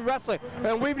 boxing, and wrestling.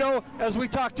 And we know, as we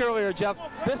talked earlier, Jeff,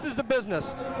 this is the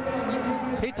business.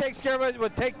 He takes care of it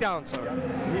with takedowns.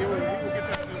 He will get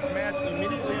this match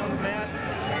immediately on the mat.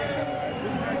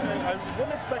 This match, I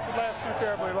wouldn't expect it to last too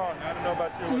terribly long. I don't know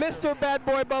about you. Mr. Bad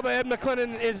Boy Bubba Ed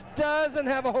McClendon doesn't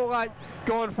have a whole lot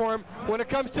going for him when it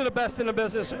comes to the best in the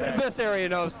business. This area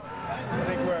knows. I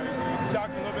think we're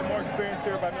talking a little bit more experience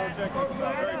here by Miletich. He's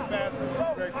very fast,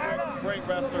 very quick, great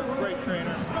wrestler, great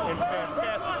trainer, in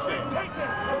fantastic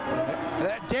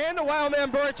shape. Dan the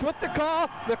Wildman Buric with the call,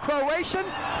 the Croatian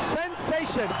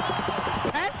sensation,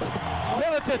 Pat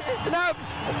Miletich. Now,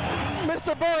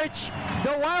 Mr. Buric,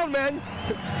 the Wildman,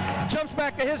 jumps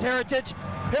back to his heritage.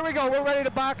 Here we go, we're ready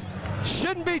to box.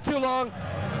 Shouldn't be too long.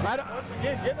 Once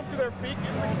again, get them to their feet,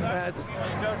 get them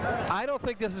excited. I don't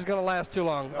think this is going to last too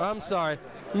long. I'm sorry.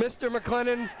 Mr.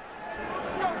 McClendon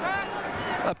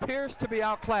appears to be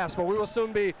outclassed, but we will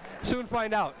soon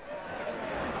find out.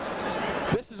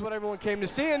 This is what everyone came to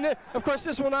see, and of course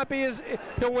this will not be his.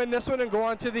 He'll win this one and go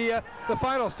on to the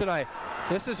finals tonight.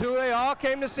 This is who they all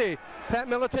came to see. Pat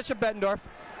Miletich of Bettendorf,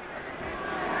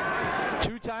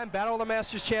 two-time Battle of the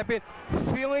Masters champion,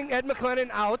 feeling Ed McClendon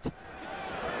out.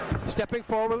 Stepping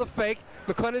forward with a fake.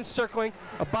 McClendon circling,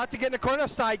 about to get in the corner,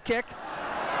 side kick.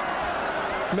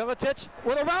 Miletich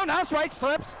with a roundhouse right,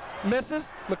 slips, misses.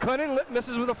 McClendon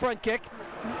misses with a front kick.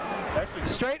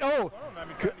 Straight,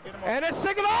 and a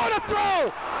single, and a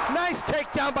throw! Nice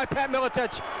takedown by Pat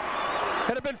Miletich.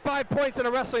 Could have been 5 points in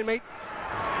a wrestling meet.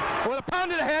 With a pound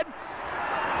to the head.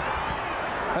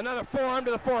 Another forearm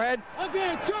to the forehead.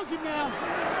 Okay, choking now.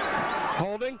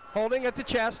 Holding at the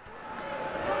chest.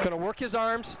 Gonna work his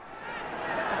arms.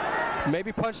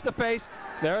 Maybe punch the face.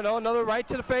 There, no, another right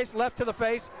to the face, left to the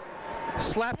face.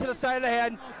 Slap to the side of the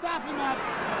head.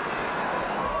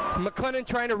 McClendon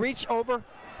trying to reach over.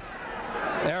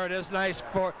 There it is, nice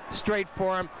straight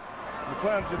forearm.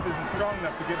 McClendon just isn't strong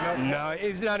enough to get another. No,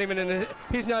 he's not even in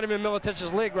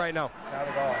Miletich's league right now. Not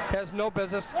at all. Has no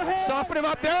business. Soften him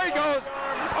up. There he goes.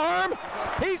 Arm.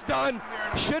 He's done.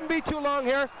 Shouldn't be too long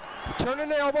here. Turning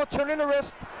the elbow, turning the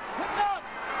wrist.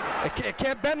 It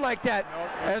can't bend like that.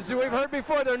 Nope. As we've heard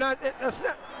before, that's not.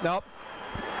 Nope.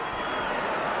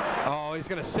 Oh, he's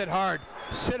going to sit hard.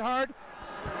 Sit hard.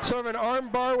 Sort of an arm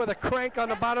bar with a crank on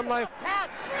the bottom line.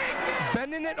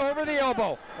 Bending it over the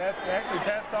elbow.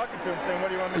 Pat's talking to him saying, what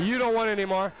do you want me to do? You don't want any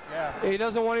more. Yeah. He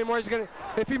doesn't want any more. He's going to,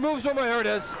 if he moves one more, here it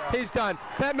is. Yeah. He's done.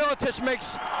 Pat Miletich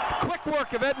makes quick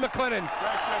work of Ed McClendon.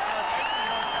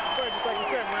 Just like you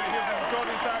said, we're here in control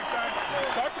the entire time.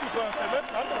 Talk to McClendon and say,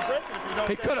 listen, I'm going to break it if you don't.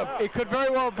 He could have. He could very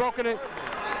well have broken it.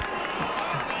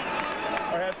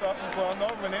 Our hats off to McClendon,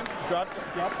 though, went in, dropped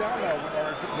down,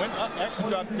 or went up, actually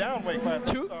dropped down weight class.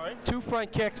 Two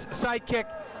front kicks, side kick,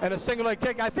 and a single leg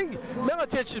kick. I think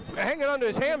Miletich is hanging onto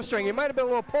his hamstring. He might have been a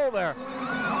little pull there.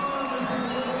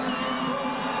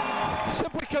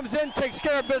 Simply comes in, takes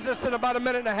care of business in about a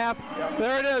minute and a half. Yep.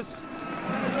 There it is.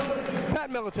 Pat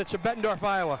Miletich of Bettendorf,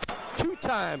 Iowa.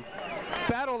 Two-time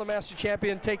Battle of the Master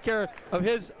champion. Take care of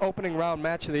his opening round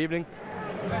match of the evening.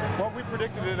 Well, we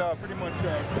predicted it pretty much.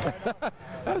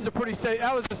 That was a pretty safe.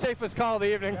 That was the safest call of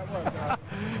the evening.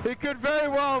 He could very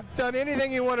well have done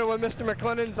anything he wanted with Mr.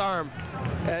 McClennan's arm,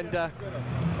 and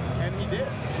he did.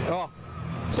 Oh,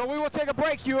 so we will take a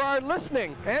break. You are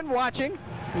listening and watching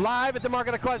live at the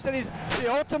Market of Quad Cities,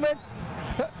 the Ultimate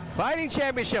Fighting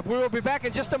Championship. We will be back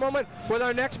in just a moment with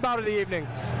our next bout of the evening.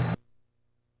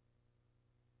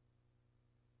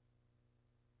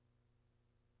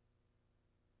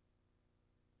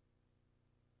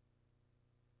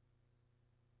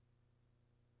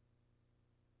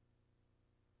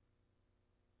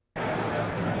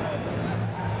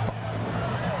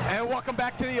 Welcome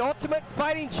back to the Ultimate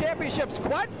Fighting Championships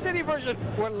Quad City version.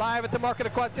 We're live at the Market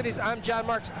of Quad Cities. I'm John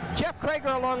Marks. Jeff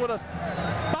Krager along with us.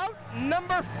 Bout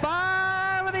number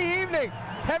 5 of the evening.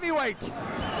 Heavyweight.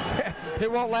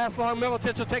 It won't last long.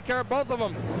 Militich will take care of both of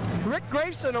them. Rick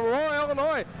Graveson of Aurora,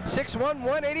 Illinois, 6'1",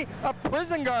 180, a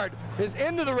prison guard, is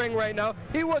into the ring right now.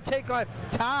 He will take on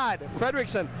Todd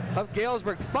Fredrickson of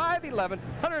Galesburg, 5'11",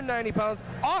 190 pounds,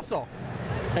 also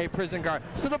a prison guard.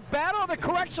 So the battle of the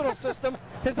correctional system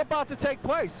is about to take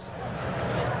place.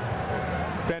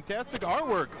 Fantastic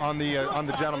artwork on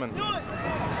the gentleman.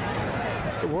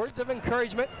 Words of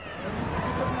encouragement.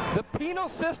 The penal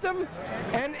system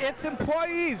and its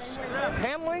employees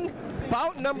handling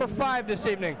bout number 5 this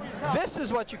evening. This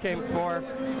is what you came for.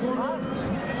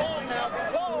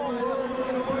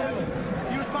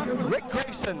 Rick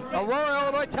Graveson, Aurora,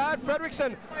 Illinois. Todd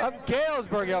Fredrickson of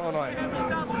Galesburg, Illinois.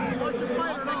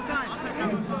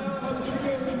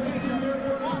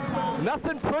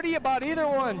 Nothing pretty about either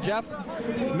one, Jeff.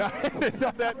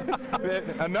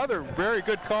 Another very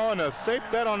good call and a safe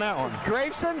bet on that one.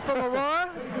 Graveson from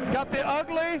Aurora got the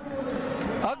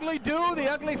ugly do, the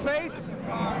ugly face,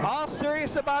 all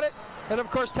serious about it. And of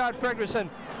course, Todd Fredrickson.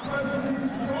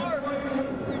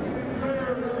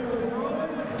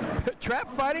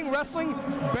 Trap fighting, wrestling,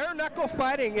 bare knuckle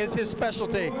fighting is his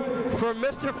specialty for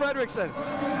Mr. Fredrickson.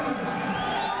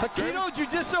 Aikido,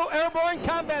 Jiu-Jitsu, airborne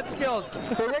combat skills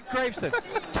for Rick Graveson.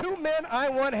 2 men, I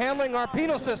one handling our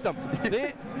penal system.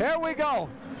 Here we go.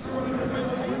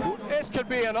 This could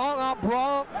be an all-out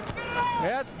brawl.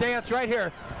 Let's dance right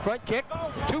here. Front kick,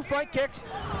 2 front kicks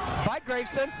by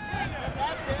Graveson.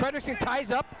 Fredrickson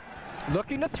ties up,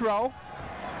 looking to throw.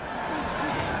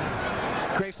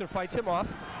 Graveson fights him off.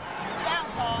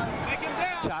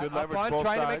 Todd Good up leverage, on, both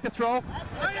trying sides. to make the throw.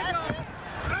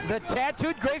 The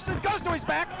tattooed Graveson goes to his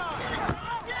back.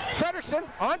 Fredrickson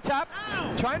on top,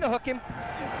 trying to hook him.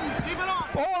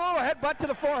 Oh, a headbutt to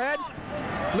the forehead.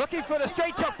 Looking for the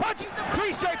straight choke punch.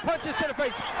 3 straight punches to the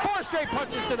face. 4 straight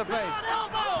punches to the face.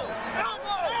 Elbow!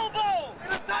 In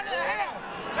the side of the head!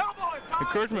 Elbow!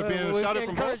 Encouragement being shouted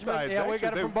from both sides. Yeah, we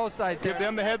got it from both sides. Give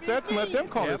them the headsets and let them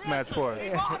call this match for us.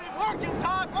 Work him,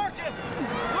 Todd! Work him!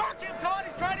 Work him, Todd!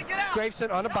 He's trying to get out!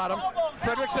 Graveson on the bottom.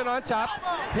 Fredrickson on top.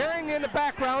 Hearing in the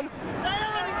background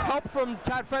help from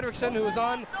Todd Fredrickson, who is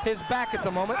on his back at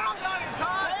the moment.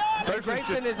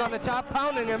 Graveson is on the top,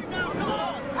 pounding him.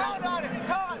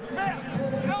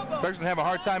 Fredrickson have a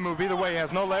hard time move either way. He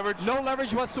has no leverage. No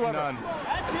leverage whatsoever. None.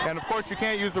 And of course you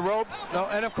can't use the ropes. No,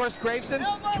 and of course Graveson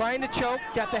trying to choke,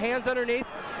 got the hands underneath,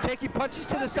 taking punches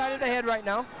to the side of the head right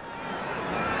now.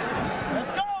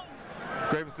 Let's go!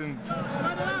 Graveson.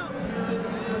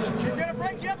 He's gonna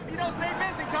break you up if you don't stay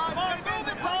busy, Todd. Come on, move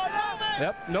it, Todd, move it!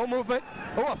 Yep, no movement.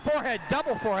 Oh, a forehead,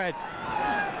 double forehead.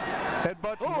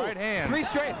 Headbutt to right hand.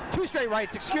 2 straight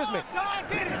rights, excuse me. Todd,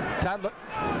 get it! Todd,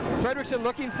 Fredrickson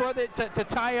looking for to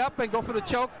tie up and go for the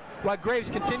choke, while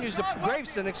Graveson continues to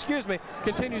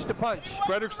punch.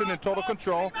 Fredrickson in total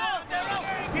control.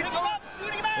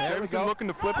 There we go. Looking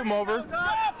to flip him over,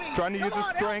 trying to use his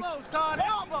strength. Todd,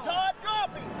 elbow! Todd,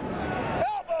 drop him!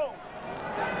 Elbow!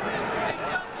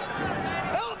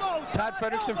 Elbows! Todd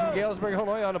Fredrickson from Galesburg,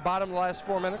 Illinois, on the bottom of the last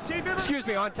 4 minutes. Excuse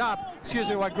me, on top. Excuse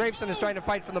me, while Graveson is trying to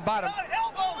fight from the bottom.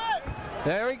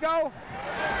 There we go.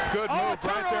 Good move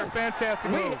right there.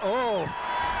 Fantastic move.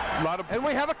 And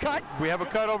we have a cut. We have a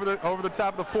cut over the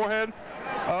top of the forehead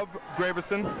of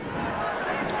Graveson.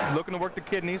 Looking to work the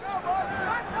kidneys.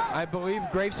 I believe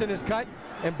Graveson is cut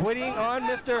and bleeding on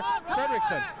Mr.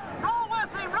 Fredrickson. Roll with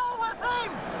him! Roll with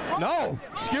him! No,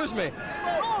 excuse me.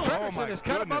 Fredrickson is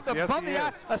cut above the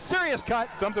eye. A serious cut.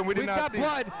 Something we did not see. We've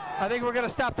got blood. I think we're going to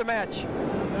stop the match.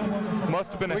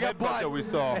 Must have been a headbutt that we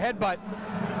saw. A headbutt.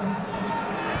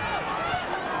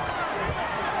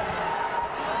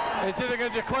 It's either going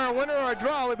to declare a winner or a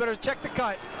draw. We better check the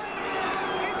cut.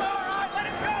 He's all right. Let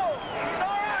him go. He's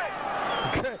all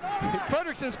right.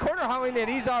 Fredrickson's corner howling that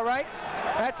he's all right.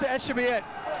 That should be it.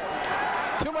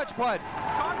 Too much blood.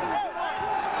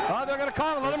 Oh, they're going to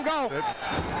call and let him go.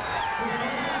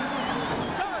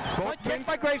 Front kick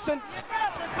by Grayson.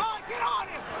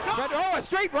 Oh, a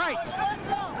straight right.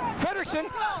 Fredrickson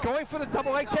going for the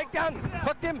double leg takedown.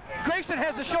 Hooked him. Grayson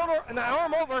has the shoulder and the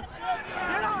arm over.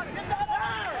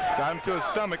 Got him to his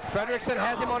stomach. Fredrickson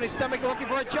has him on his stomach looking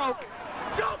for a choke.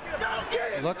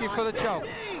 Looking for the choke.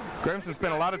 Grayson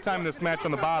spent a lot of time in this match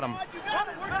on the bottom.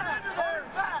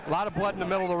 A lot of blood in the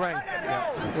middle of the ring.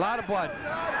 A lot of blood.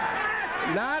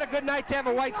 Not a good night to have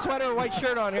a white sweater or white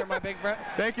shirt on here, my big friend.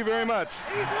 Thank you very much.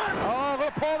 Oh,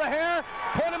 we'll pull the hair.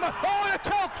 Pull him up. Oh, and a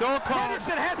choke.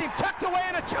 Fredrickson has him tucked away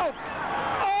in a choke.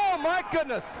 Oh, my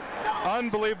goodness.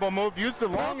 Unbelievable move. Use the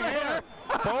long hair.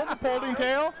 Pull the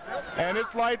ponytail, and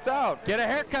it's lights out. Get a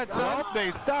haircut, son. Well,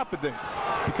 they stop it then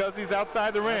because he's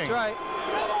outside the ring. That's right.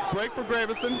 Break for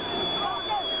Gravison.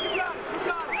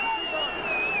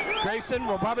 Grayson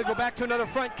will probably go back to another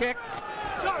front kick.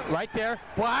 Right there.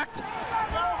 Blocked.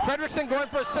 Fredrickson going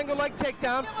for a single leg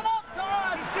takedown.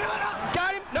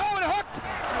 Got him. No, and hooked.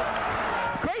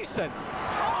 Grayson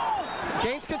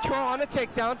gains control on the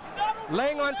takedown.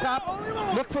 Laying on top.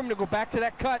 Look for him to go back to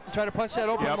that cut and try to punch that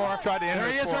open more. Try to there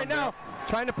he is right now.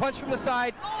 Trying to punch from the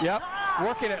side. Yep.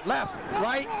 Working it. Left.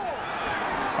 Right.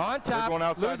 On top. They're going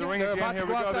outside the ring again. Here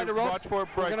we go. Watch for a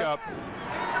break up.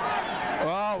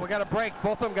 Oh, we got a break.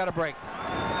 Both of them got a break.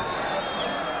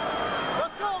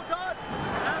 Let's go, Todd.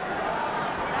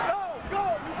 Go, go.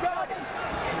 You got him.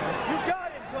 You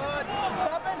got him, Todd. You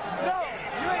stopping? No.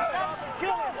 You ain't stopping.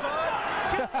 Kill him,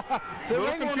 Todd. The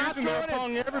ring will not throw it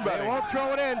in. Everybody. They won't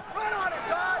throw it in. Run on it,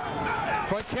 Todd.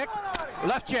 Front kick.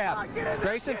 Left jab.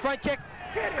 Grayson front kick.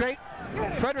 Great.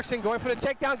 Fredrickson going for the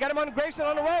takedown. Got him on Grayson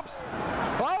on the ropes.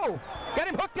 Oh, got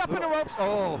him hooked up in the ropes.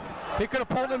 Oh, he could have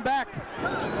pulled him back.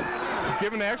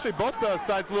 Giving actually both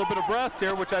sides a little bit of rest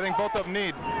here, which I think both of them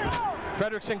need.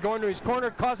 Fredrickson going to his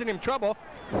corner, causing him trouble.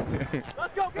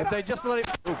 Let's go. If they just let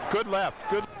him. Ooh, good left.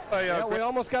 Good. Yeah, we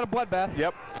almost got a bloodbath.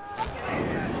 Yep.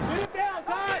 Get it down,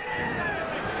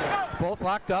 Todd. Both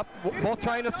locked up. Both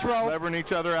trying to throw. Levering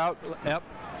each other out. Yep.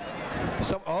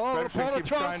 So, oh, pull the keeps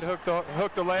trying trunks. to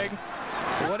hook the leg.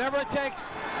 Whatever it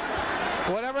takes.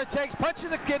 Whatever it takes. Punch to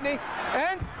the kidney.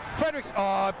 And Fredrickson.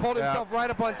 Oh, pulled himself right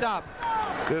up on top.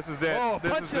 This is it. Oh,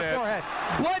 this punch is to the it. forehead.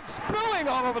 Blood spewing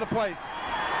all over the place.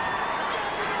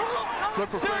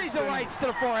 Series of rights to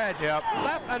the forehead. Yep.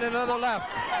 Left and another left.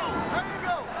 There you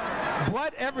go.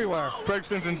 Blood everywhere.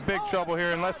 Fredrickson's in big trouble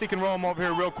here. Unless he can roll him over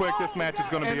here real quick, this match is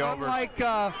going to be over. Unlike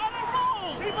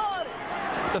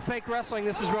the fake wrestling,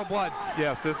 this is real blood.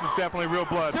 Yes, this is definitely real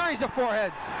blood. Series of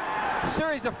foreheads.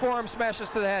 Series of forearm smashes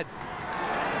to the head.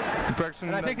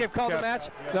 And I think they've called the match.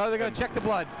 No, they're going to check the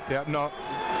blood. Yeah, no.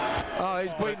 Oh,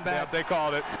 he's bleeding bad. Yeah, they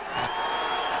called it.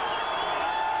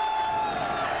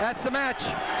 That's the match.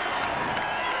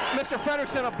 Mr.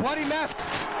 Fredrickson, a bloody mess.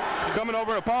 Coming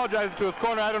over, apologizing to his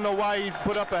corner. I don't know why he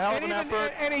put up a hell of an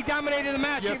effort. And he dominated the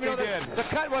match, Yes, even though he did. the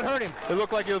cut would hurt him. It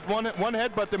looked like it was one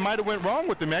headbutt that might have went wrong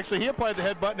with him. Actually, he applied the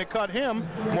headbutt and it cut him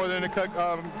more than it cut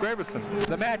Gravison.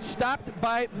 The match stopped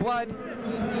by blood.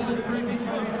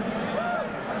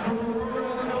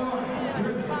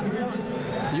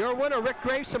 Your winner, Rick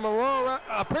Grace from Aurora,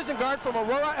 a prison guard from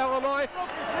Aurora, Illinois.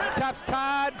 Tops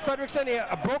Todd Fredrickson,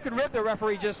 a broken rib, the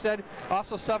referee just said,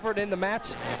 also suffered in the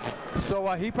match. So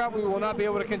he probably will not be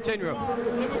able to continue.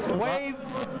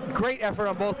 Great effort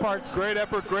on both parts. Great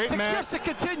effort, great match. Just to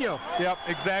continue. Yep,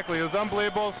 exactly. It was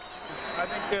unbelievable. I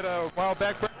think that a while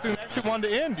back, Fredrickson actually wanted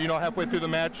to end, halfway through the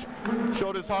match.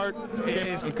 Showed his heart.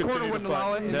 His corner wouldn't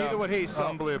allow it, and neither would he. So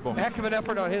unbelievable. Heck of an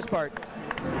effort on his part.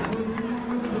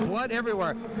 Blood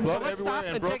everywhere. Blood everywhere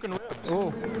and broken ribs.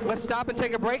 Ooh. Let's stop and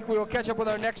take a break. We will catch up with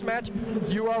our next match.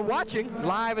 You are watching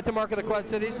live at the Mark of the Quad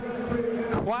Cities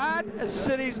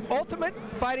Ultimate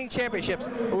Fighting Championships.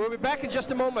 We'll be back in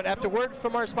just a moment after word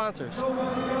from our sponsors.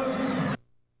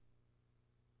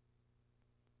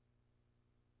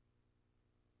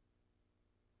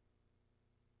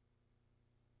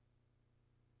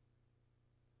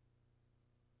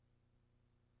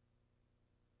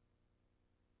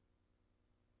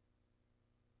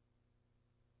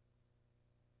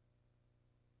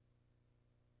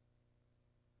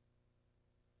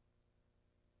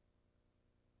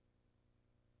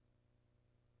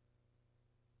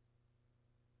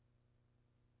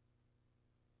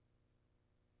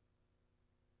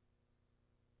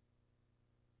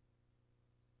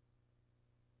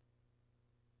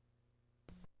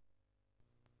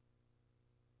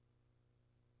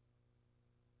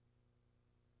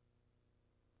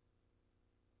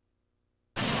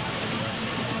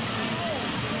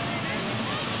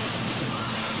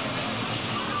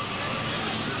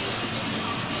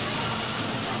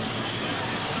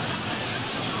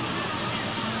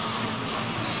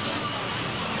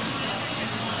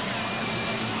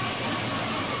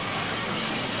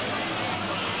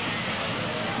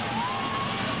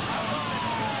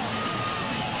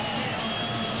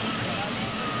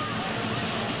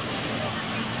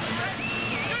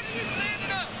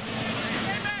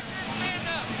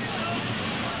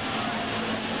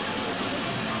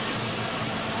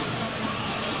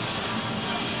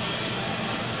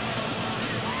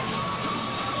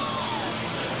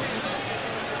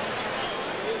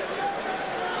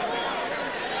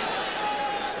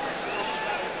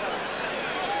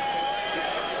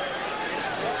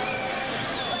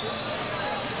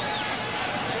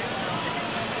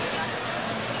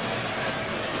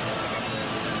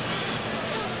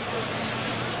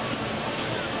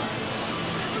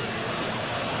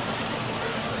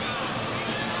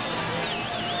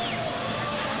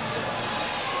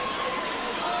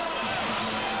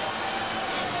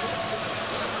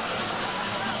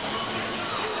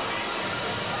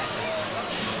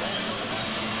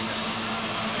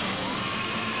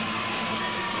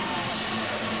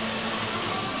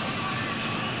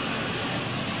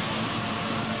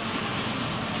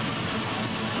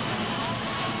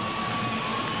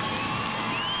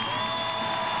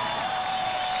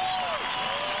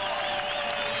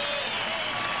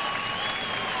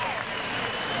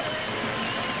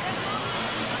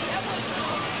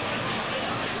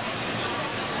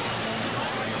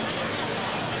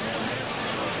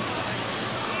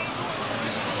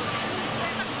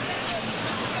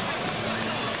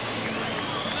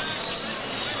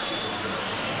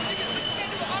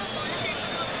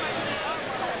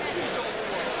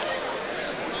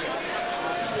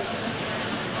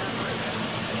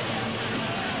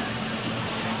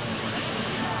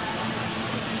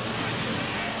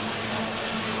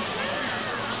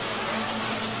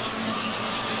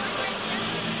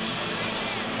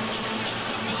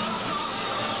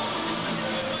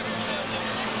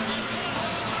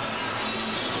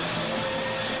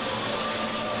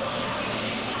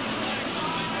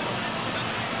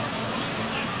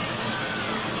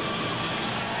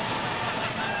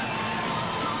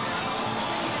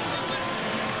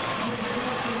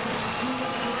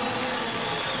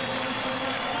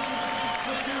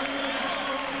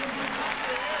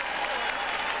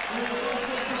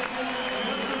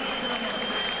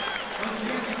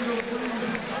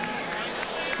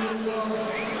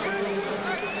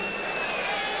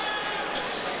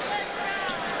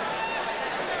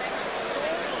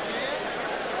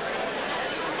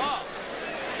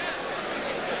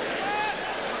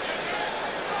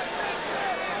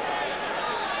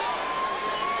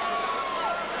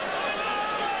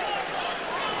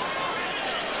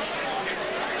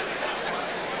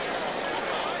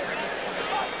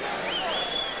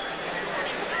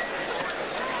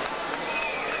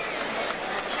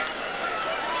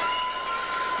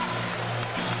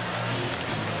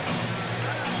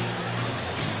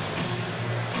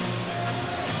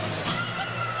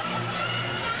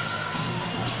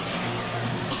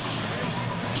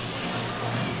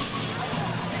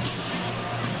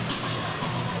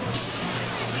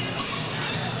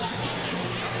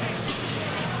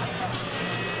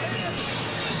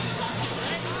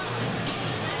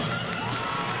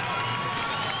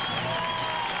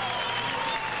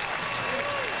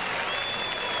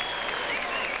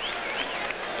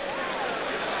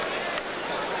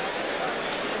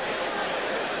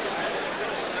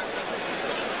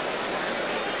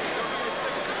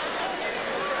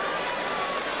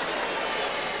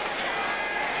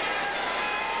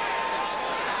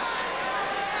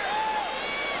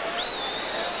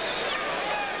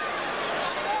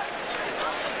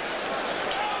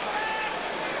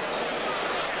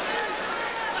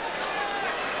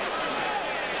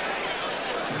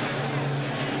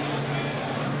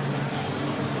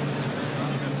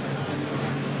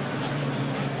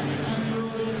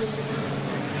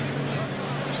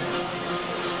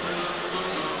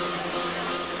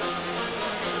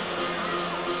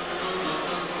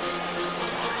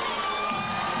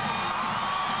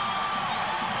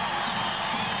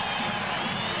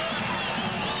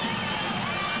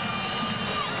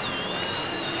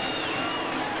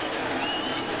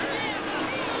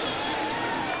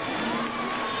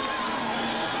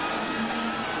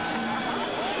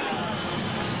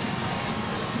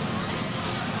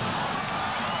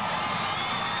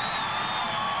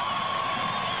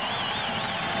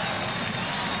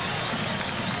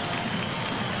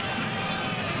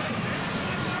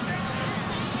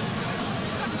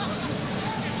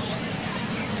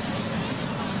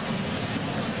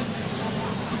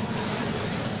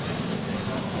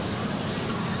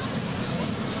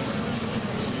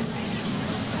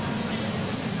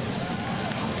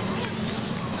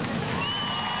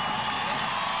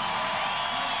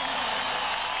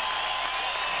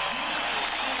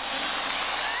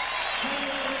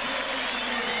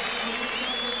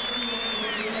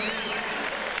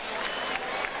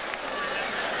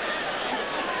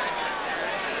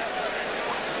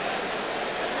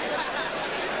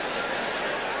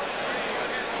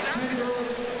 9-year-old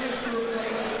Spencer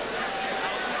Willis.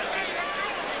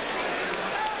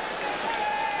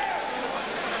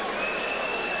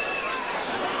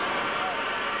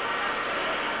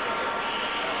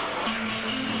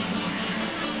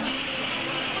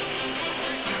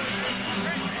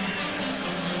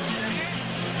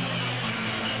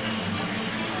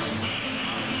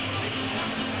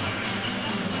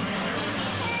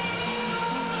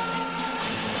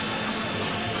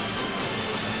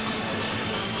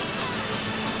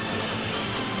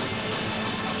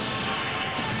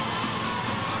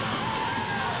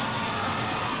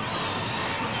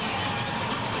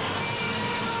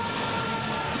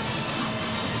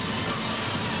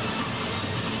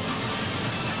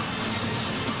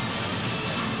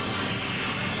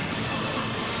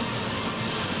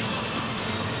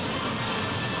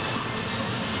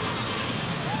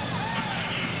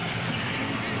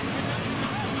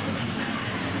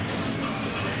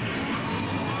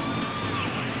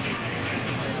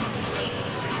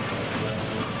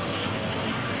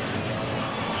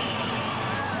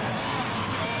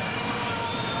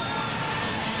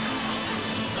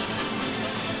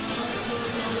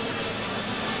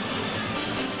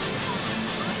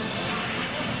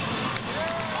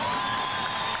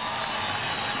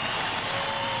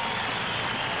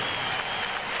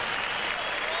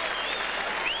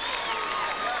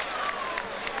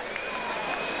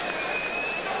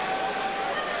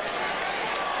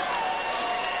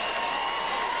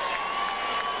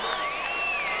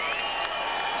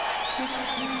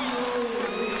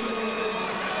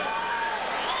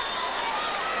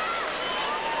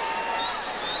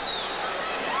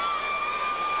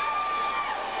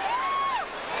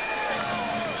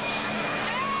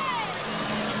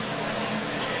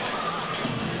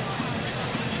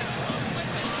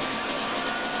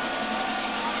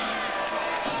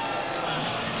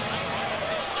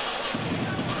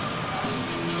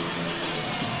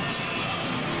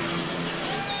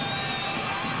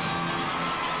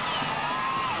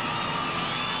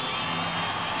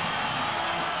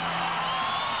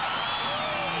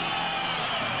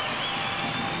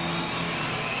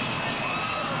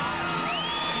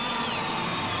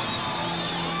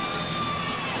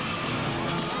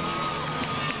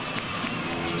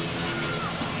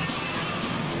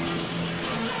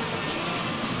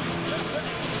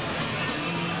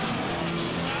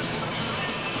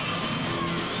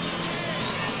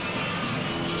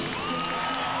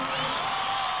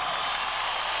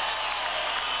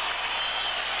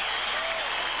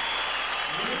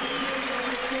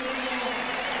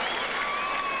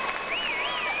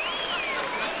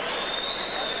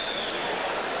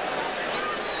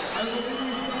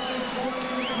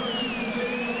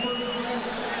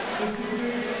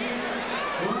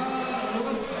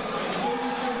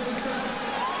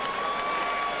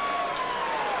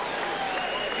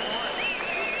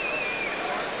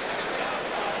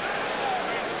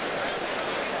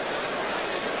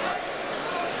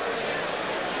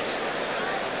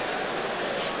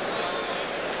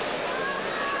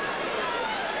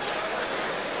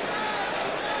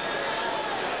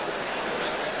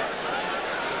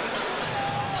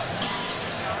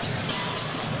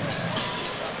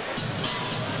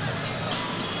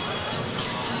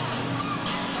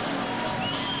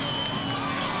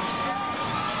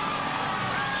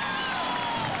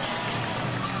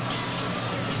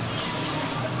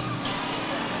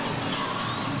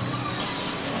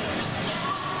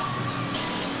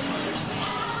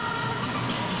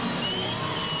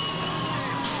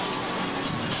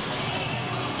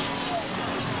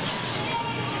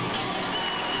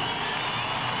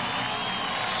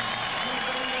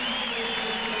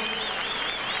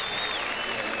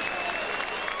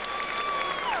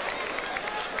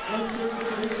 Let's hear it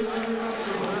for each and every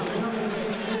member coming to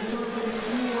the Victorian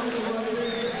School of Karate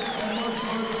and Martial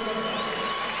Arts Center.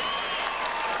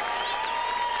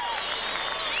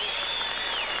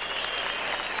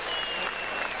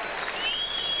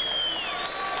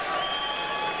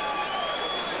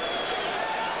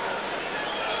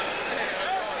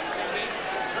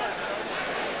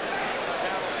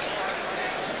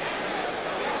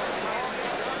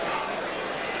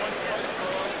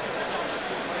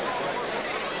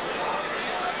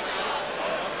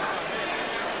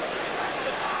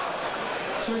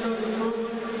 Check out the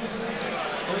programs.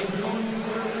 There's bonus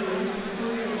therapy, weeks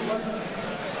free lessons.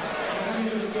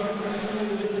 Any of the Dartmouth School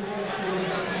of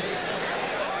Karate.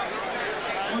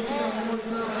 Once again, one more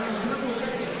time, a demo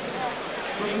team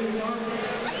from the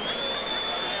Dartmouth.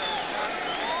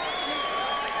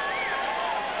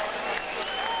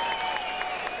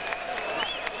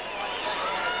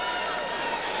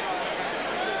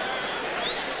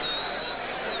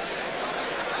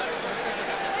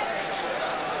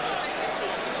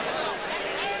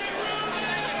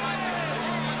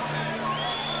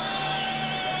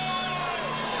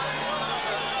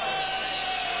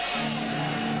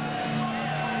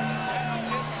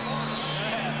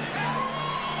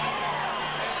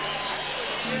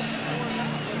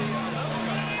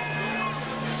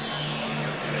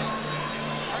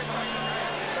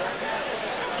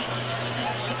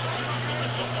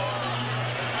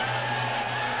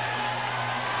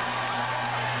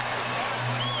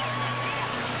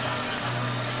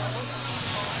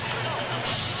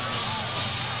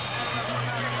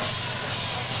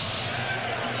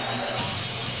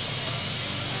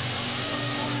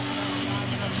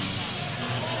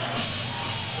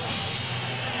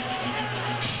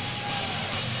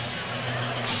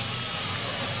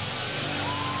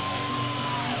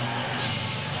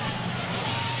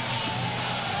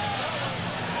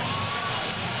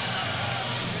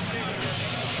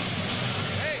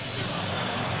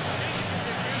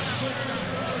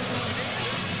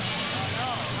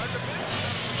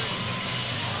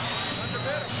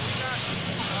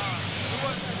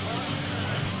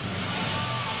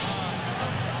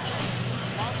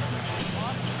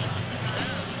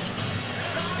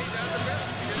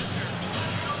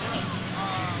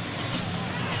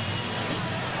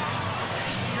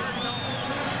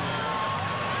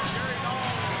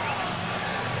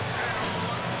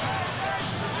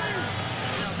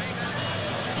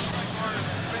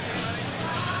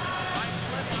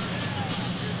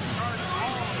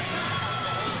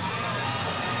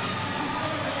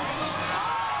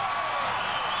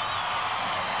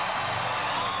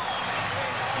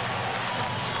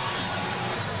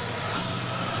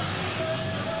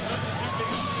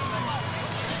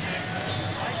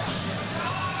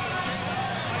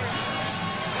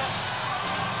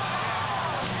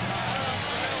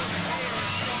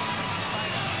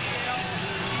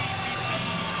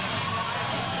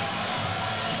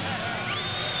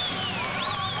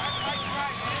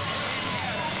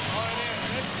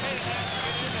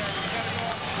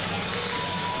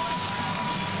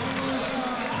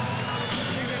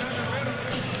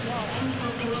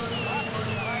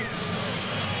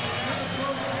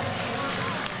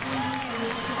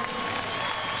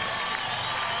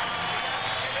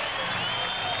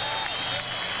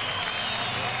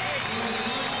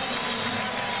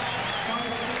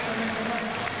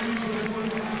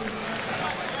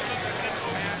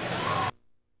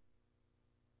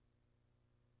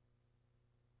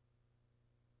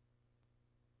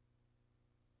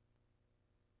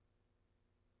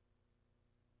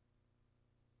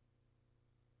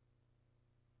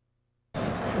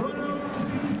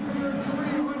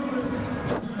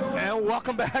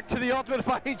 welcome back to the Ultimate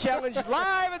Fighting Challenge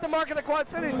live at the Mark of the Quad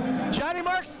Cities. Johnny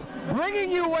Marks bringing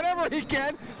you whatever he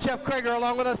can. Jeff Krager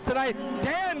along with us tonight.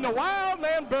 Dan, the Wild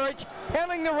Man Burridge,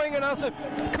 handling the ring announcer.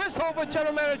 Chris Hova,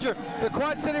 general manager. The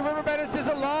Quad City River Bandits is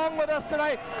along with us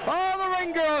tonight. All the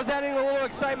ring girls adding a little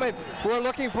excitement. We're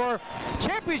looking for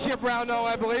championship round now,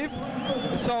 I believe.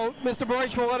 So Mr.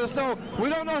 Burridge will let us know. We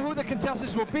don't know who the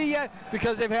contestants will be yet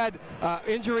because they've had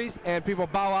injuries and people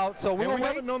bow out. So we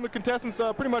haven't known the contestants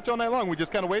pretty much all night long. We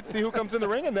just kind of wait to see who comes in the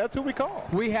ring, and that's who we call.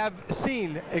 We have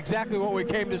seen exactly what we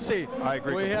came to see. I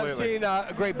agree We completely. have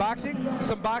seen great boxing,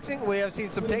 some boxing. We have seen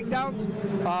some takedowns.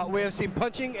 We have seen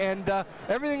punching and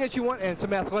everything that you want, and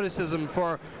some athleticism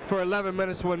for 11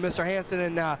 minutes when Mr. Hansen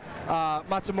and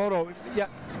Matsumoto,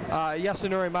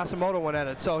 Yasunori Matsumoto went at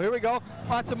it. So here we go.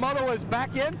 Matsumoto is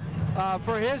back in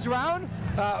for his round.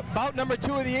 Bout number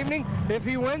 2 of the evening. If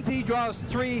he wins, he draws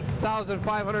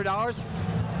 $3,500.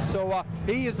 So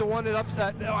he is the one that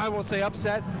upset, I won't say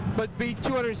upset, but beat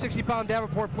 260-pound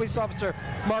Davenport police officer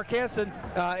Mark Hansen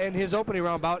in his opening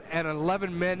round bout at an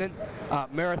 11-minute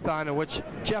marathon, in which,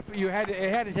 Jeff, it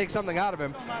had to take something out of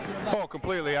him. Oh,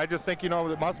 completely. I just think, that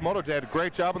Matsumoto did a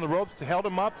great job on the ropes, held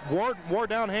him up, wore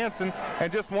down Hansen,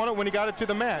 and just won it when he got it to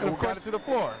the mat, and got it to the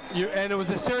floor. And it was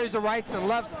a series of rights and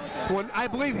lefts when I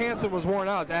believe Hansen was worn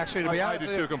out, actually, to be honest. I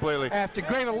do too, completely. After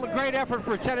great effort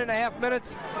for 10.5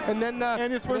 minutes, and then...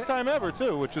 and his first time ever,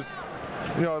 too, which is...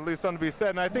 at least something to be said.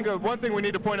 And I think one thing we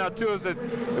need to point out too is that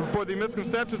for the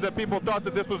misconceptions that people thought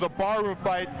that this was a barroom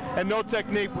fight and no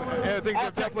technique, I think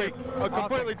they're definitely a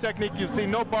completely technique. You've seen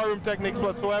no barroom techniques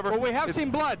whatsoever. Well, we have seen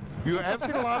blood. You have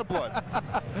seen a lot of blood.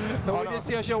 We did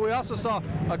see a show. We also saw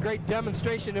a great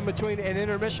demonstration in between an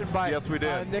intermission by yes, we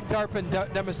did. Nick Tarpon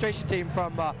demonstration team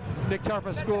from Nick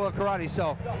Tarpon School of Karate.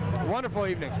 So, wonderful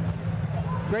evening.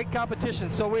 Great competition.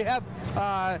 So we have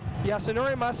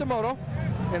Yasunori Matsumoto,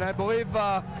 and I believe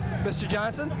Mr.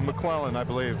 Johnson? McClellan, I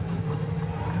believe.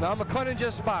 No, McClellan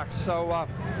just boxed. So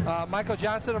Michael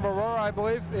Johnson of Aurora, I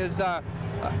believe, is the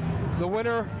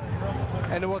winner.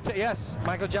 And we'll yes,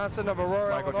 Michael Johnson of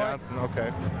Aurora, Michael Illinois. Johnson,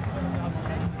 okay.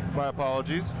 My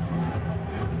apologies.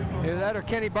 Either that or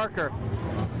Kenny Barker.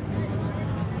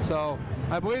 So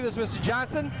I believe this is Mr.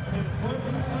 Johnson.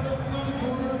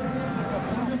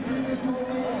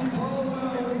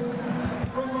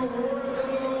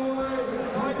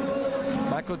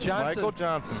 Michael Johnson,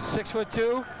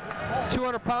 6'2",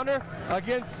 200-pounder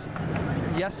against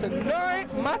Yasunori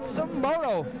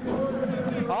Matsumoto.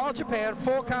 All Japan,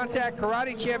 full contact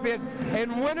karate champion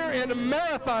and winner in a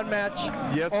marathon match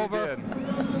over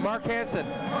Mark Hansen.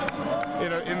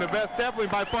 In the best, definitely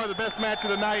by far the best match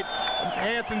of the night.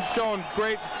 Hansen's shown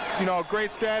great,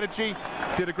 great strategy.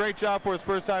 Did a great job for his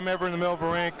first time ever in the middle of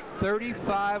a rink.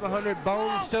 3,500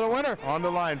 bones to the winner. On the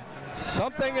line.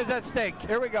 Something is at stake.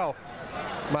 Here we go.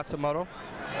 Matsumoto.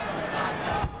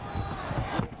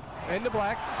 In the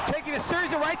black. Taking a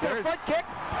series of rights and a front kick.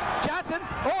 Johnson.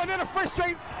 Oh, and then a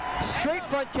straight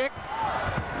front kick.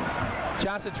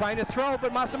 Johnson trying to throw,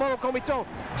 but Matsumoto can be thrown.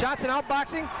 Johnson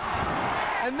outboxing.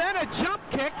 And then a jump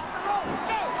kick.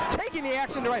 Taking the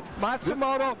action to right.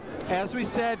 Matsumoto, as we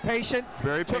said, patient.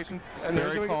 Very patient,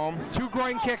 very calm. 2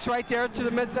 groin kicks right there to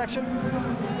the midsection.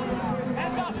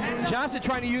 Johnson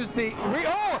trying to use the,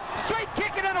 straight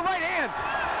kick and then a right hand.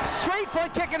 Straight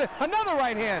front kick and another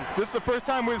right hand. This is the first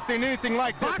time we've seen anything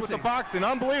like this with the boxing.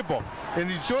 Unbelievable. And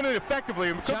he's doing it effectively.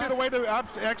 It could be the way to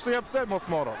actually upset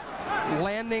Matsumoto.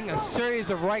 Landing a series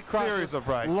of right crosses. Series of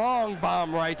rights. Long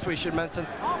bomb rights, we should mention.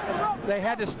 They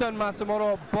had to stun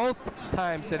Matsumoto both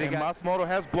times that he got. Matsumoto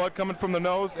has blood coming from the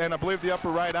nose and I believe the upper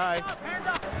right eye.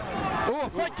 Ooh, a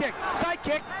front kick, side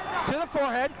kick to the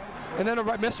forehead, and then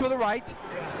a miss with a right.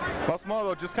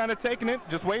 Matsumoto just kind of taking it,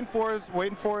 just waiting for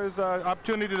his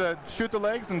opportunity to shoot the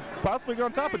legs and possibly go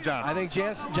on top of Johnson. I think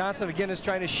Johnson again is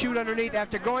trying to shoot underneath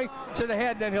after going to the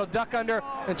head, then he'll duck under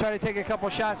and try to take a couple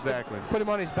shots to put him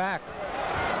on his back.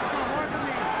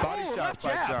 Body shots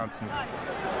by Johnson.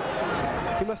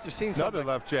 He must have seen something.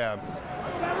 Another left jab.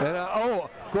 And,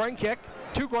 groin kick.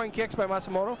 2 groin kicks by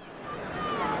Matsumoto.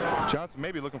 Johnson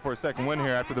may be looking for a second win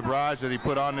here after the barrage that he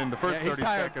put on in the first 30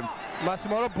 seconds.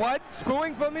 Matsumoto, blood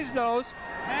spewing from his nose.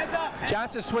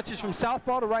 Johnson switches from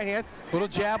southpaw to right hand. Little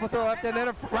jab with the left and then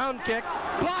a round kick.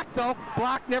 Blocked though.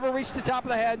 Blocked, never reached the top of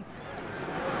the head.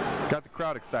 Got the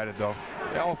crowd excited though.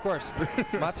 Yeah, of course.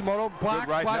 Matsumoto blocked.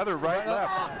 Right, another right,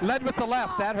 left. Led with the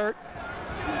left, that hurt.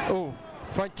 Ooh,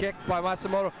 front kick by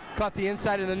Matsumoto. Caught the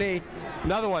inside of the knee.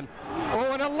 Another one.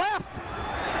 Oh, and a left.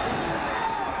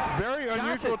 Very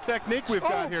unusual technique we've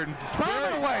got here.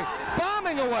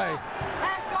 Bombing away.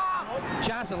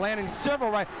 Johnson landing several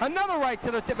right. Another right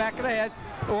to the back of the head.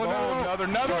 Oh, another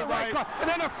short right. cross. And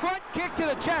then a front kick to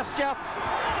the chest, Jeff.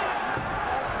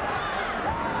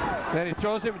 Then he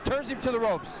throws him, turns him to the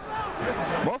ropes.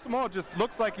 Mosamoto just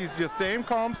looks like he's just staying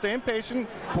calm, staying patient.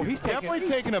 Well, he's definitely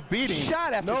taking a beating.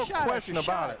 Shot after no shot question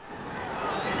after about shot.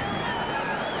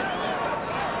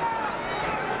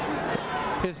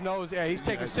 it. His nose, yeah, he's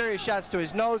taking serious shots to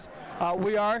his nose.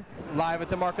 We are live at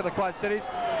the Mark of the Quad Cities.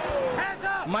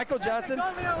 Michael Johnson,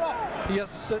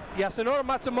 Yasunori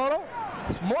Matsumoto.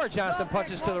 More Johnson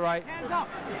punches to the right.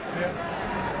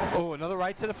 Oh, another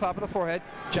right to the top of the forehead.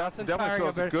 Johnson definitely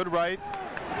throws a good right.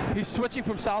 He's switching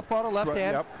from southpaw to left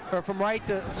hand, or from right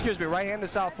hand to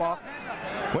southpaw.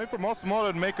 Wait for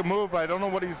Mosamoto to make a move. I don't know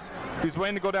what he's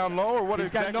waiting to go down low or what he's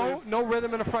exactly. Got no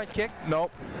rhythm in a front kick.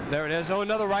 Nope. There it is. Oh,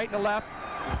 another right and a left.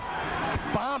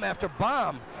 Bomb after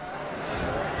bomb.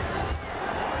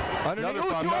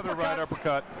 Another right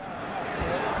uppercut.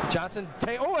 Johnson,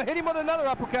 hit him with another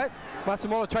uppercut.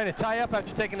 Matsumoto trying to tie up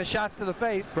after taking the shots to the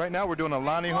face. Right now we're doing a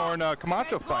Lonnie Horn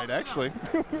Camacho fight, actually.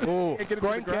 Oh, get it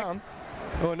groin to the ground.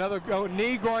 Kick. Oh, another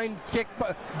knee groin kick,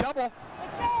 double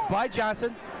by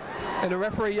Johnson. And the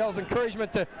referee yells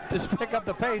encouragement to pick up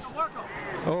the pace.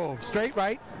 Oh, straight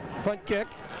right, front kick.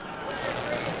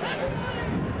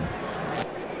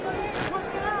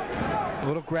 A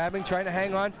little grabbing, trying to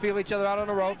hang on, feel each other out on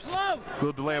the ropes. A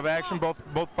little delay of action, both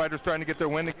fighters trying to get their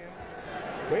wind again.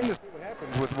 Waiting to see what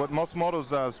happens with what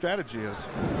Matsumoto's strategy is.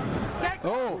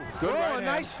 Oh, good right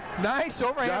nice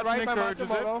overhand Johnson right by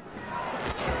Matsumoto.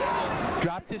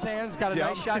 Dropped his hands, got a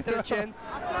nice shot to the chin.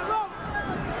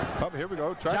 Oh, here we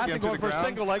go. Johnson going for a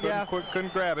single leg,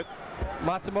 couldn't grab it.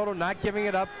 Matsumoto not giving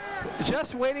it up.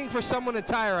 Just waiting for someone to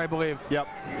tire, I believe. Yep.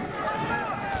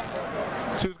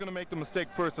 Who's going to make the mistake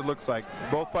first, it looks like.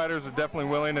 Both fighters are definitely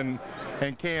willing and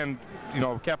can,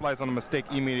 capitalize on the mistake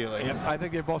immediately. Yep. I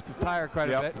think they both tire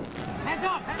quite a bit. Hands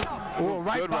up. Oh,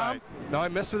 right good bomb. Right. No, I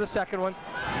missed with the second one.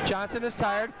 Johnson is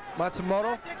tired.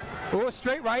 Matsumoto. Oh,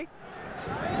 straight right.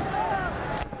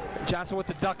 Johnson with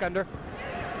the duck under.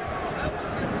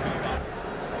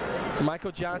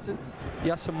 Michael Johnson.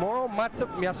 Matsumoto,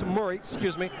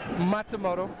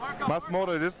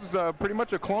 this is pretty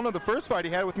much a clone of the first fight he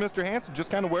had with Mr. Hansen.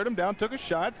 Just kind of weared him down, took his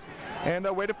shots, and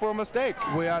waited for a mistake.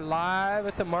 We are live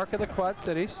at the Mark of the Quad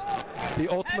Cities, the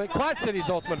Quad Cities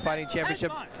Ultimate Fighting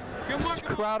Championship.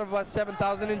 Crowd of about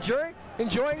 7,000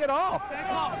 enjoying it all.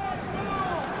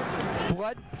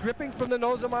 Blood dripping from the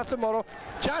nose of Matsumoto.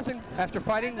 Johnson, after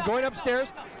fighting, going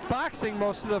upstairs, boxing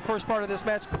most of the first part of this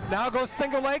match. Now goes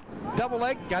single leg, double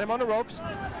leg, got him on the ropes,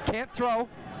 can't throw.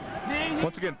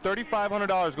 Once again,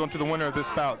 $3,500 going to the winner of this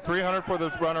bout. $300 for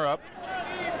this runner-up.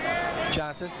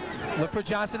 Johnson, look for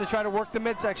Johnson to try to work the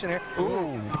midsection here.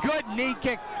 Ooh. Good knee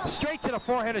kick straight to the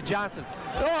forehead of Johnson's.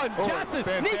 Oh, and Johnson,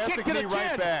 knee kick to the chin.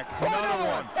 Right back. Another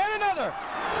one. And another.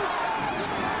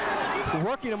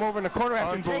 Working him over in the corner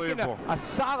after taking a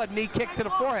solid knee kick to the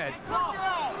forehead.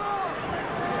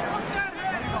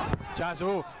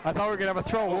 Johnson, I thought we were going to have a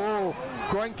throw. Oh,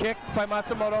 groin kick by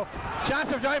Matsumoto.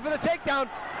 Johnson trying for the takedown.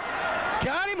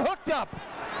 Got him hooked up.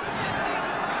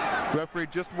 Referee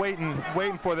just waiting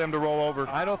for them to roll over.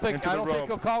 I don't think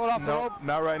he'll call it off the rope.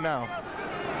 Not right now.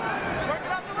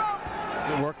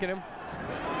 They're working him.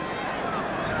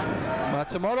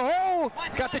 Matsumoto,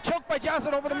 he's got the choke by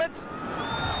Johnson over the mitts.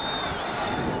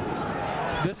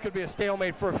 This could be a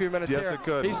stalemate for a few minutes here. Yes, it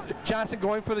could. Johnson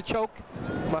going for the choke.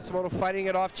 Matsumoto fighting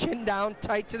it off, chin down,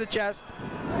 tight to the chest.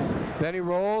 Then he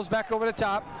rolls back over the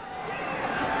top.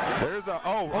 There's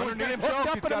underneath choke.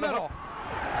 Up in the middle.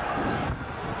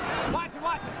 Watch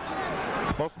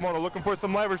it. Matsumoto looking for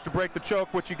some leverage to break the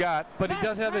choke, which he got. But he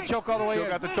doesn't have the choke all the way in.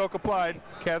 Still got the choke applied.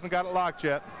 Hasn't got it locked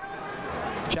yet.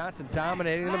 Johnson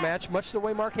dominating the match, much the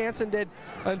way Mark Hansen did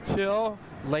until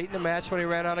late in the match when he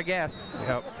ran out of gas.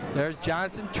 Yep. There's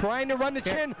Johnson trying to run the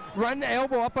chin, run the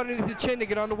elbow up underneath the chin to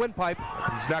get on the windpipe.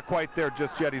 He's not quite there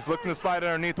just yet. He's looking to slide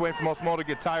underneath, waiting for Matsumoto to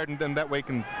get tired, and then that way he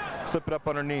can slip it up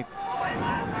underneath.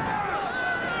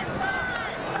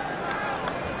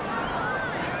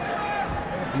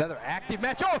 Another active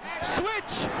match. Oh,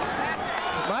 switch!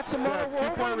 Matsumoto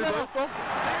two-point reversal.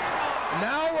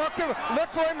 Now look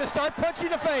for him to start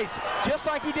punching the face, just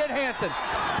like he did Hansen.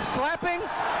 Slapping.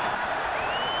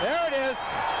 There it is.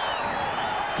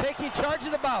 Taking charge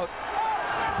of the bout.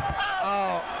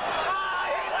 Oh.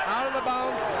 Out of the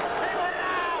bounds.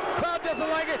 Crowd doesn't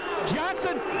like it.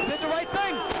 Johnson did the right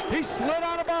thing. He slid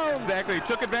out of bounds. Exactly. He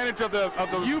took advantage of the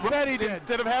You bet he did.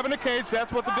 Instead of having a cage,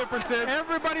 that's what the difference is.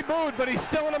 Everybody booed, but he's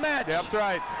still in a match. Yep, that's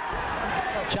right.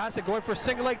 Johnson going for a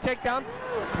single leg takedown.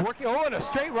 Working, and a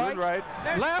straight right. Good right.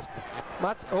 Left.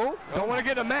 Don't want to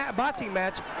get a boxing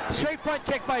match. Straight front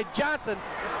kick by Johnson.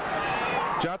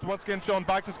 Johnson once again showing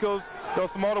boxing skills.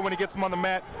 Yoshimoto, when he gets him on the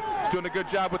mat, is doing a good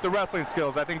job with the wrestling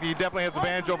skills. I think he definitely has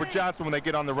advantage over Johnson when they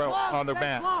get on the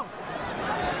mat.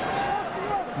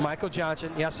 Michael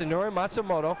Johnson, Yasunori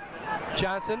Matsumoto.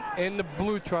 Johnson in the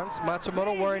blue trunks.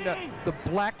 Matsumoto wearing the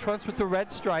black trunks with the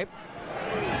red stripe.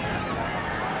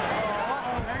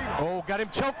 Oh, got him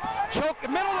choked. Choke,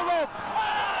 middle of the rope.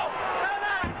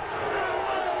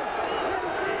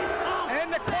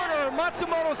 And the corner,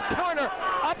 Matsumoto's corner.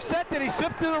 Upset that he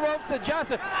slipped through the ropes to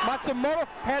Johnson. Matsumoto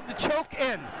had the choke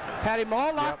in. Had him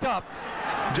all locked up.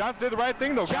 Johnson did the right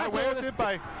thing, though. Got away with it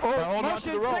by holding on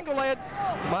to the rope. Single leg.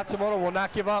 Matsumoto will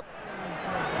not give up.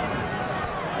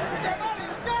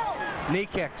 Knee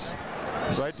kicks.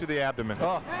 Right to the abdomen.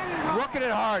 Oh, working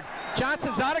it hard.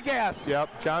 Johnson's out of gas.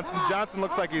 Yep, Johnson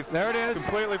looks like he's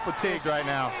completely fatigued right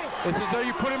now. This is how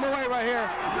you put him away right here.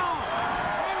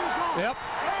 Yep.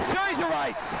 Series of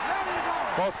rights.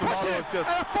 Matsumoto is just...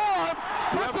 And a forearm.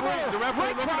 The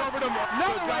referee looking over to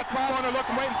Johnson's corner,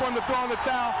 waiting for him to throw in the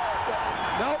towel.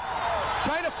 Nope.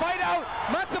 Trying to fight out.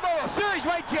 Matsumoto, series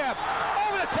right jab.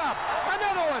 Over the top.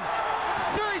 Another one.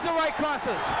 Series of right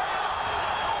crosses.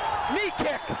 Knee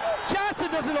kick. Johnson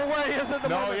doesn't know where he is at the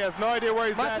moment. No, he has no idea where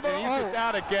he's at, and he's just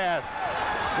out of gas.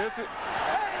 This is...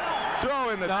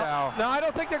 Throw in the towel. No, I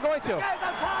don't think they're going to.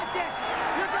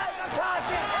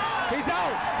 He's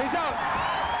out. He's out.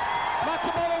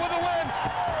 Matsumoto with a win.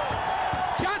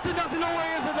 Johnson doesn't know where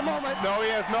he is at the moment. No, he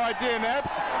has no idea. And that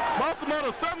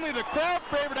Matsumoto, certainly the crowd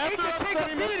favorite after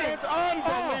upsetting the fans.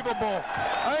 Unbelievable.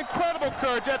 Incredible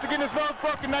courage after getting his nose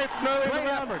broken nights and early in the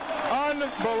round.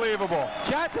 Unbelievable.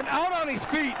 Johnson out on his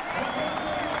feet.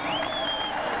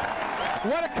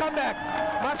 What a comeback.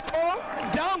 Matsumoto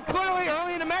down clearly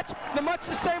early in the match, much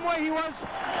the same way he was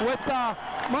with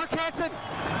Mark Hansen.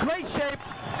 Great shape.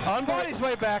 Fought his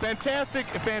way back. Fantastic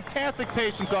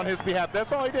patience on his behalf.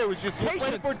 That's all he did, was just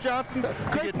waiting for Johnson to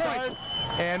get tired,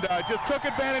 and just took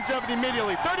advantage of it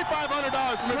immediately.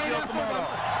 $3,500 from Mr. Yoshimoto.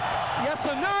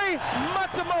 Yasunori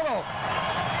Matsumoto.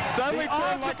 Suddenly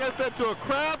turned, like I said, to a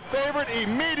crowd favorite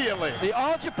immediately. The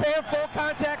All Japan Full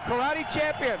Contact Karate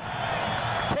Champion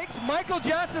takes Michael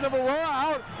Johnson of Aurora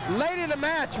out late in the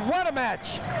match. What a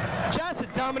match. Johnson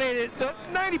dominated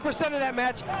 90% of that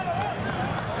match.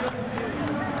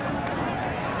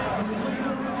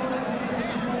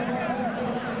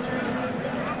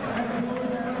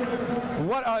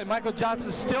 Michael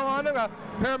Johnson's still on him.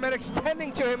 Paramedics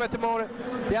tending to him at the moment.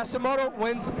 Yasumoto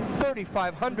wins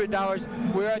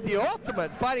 $3,500. We're at the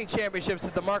Ultimate Fighting Championships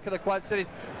at the Mark of the Quad Cities.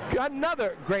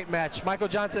 Another great match. Michael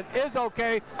Johnson is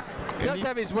okay. Does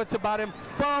have his wits about him.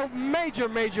 Well, major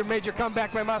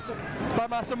comeback by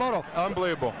Matsumoto.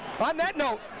 Unbelievable. On that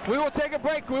note, we will take a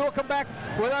break. We will come back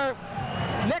with our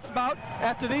next bout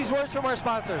after these words from our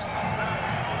sponsors.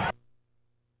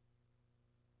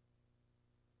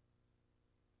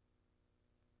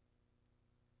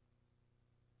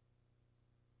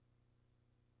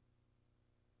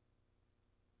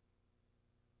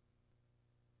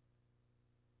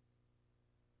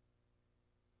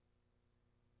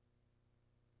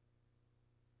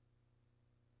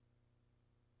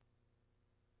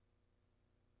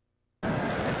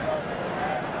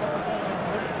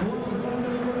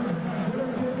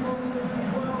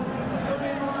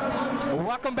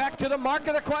 Welcome back to the Mark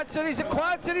of the Quad Cities, the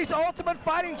Quad Cities Ultimate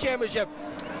Fighting Championship.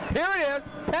 Here it is,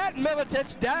 Pat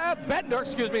Miletich,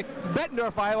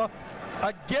 Bettendorf, Iowa,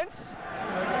 against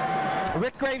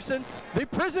Rick Graveson, the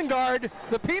prison guard,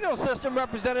 the penal system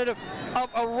representative of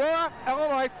Aurora,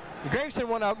 Illinois. Graveson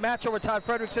won a match over Todd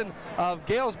Fredrickson of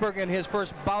Galesburg in his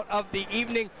first bout of the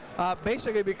evening,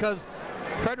 basically because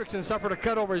Fredrickson suffered a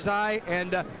cut over his eye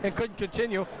and couldn't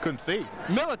continue. Couldn't see.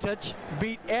 Miletich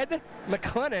beat Ed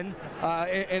McLennan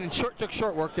and took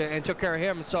short work and took care of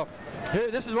him. So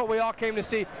this is what we all came to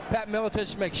see. Pat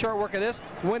Miletich make short work of this,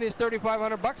 win his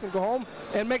 $3,500 and go home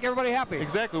and make everybody happy.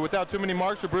 Exactly, without too many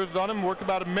marks or bruises on him, work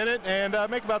about a minute and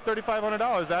make about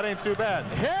 $3,500. That ain't too bad.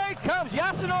 Here he comes,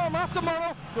 Yasunori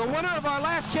Matsumoto, the winner of our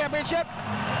last championship,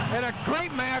 and a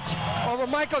great match over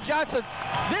Michael Johnson.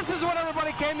 This is what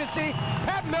everybody came to see.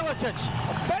 Pat Miletich,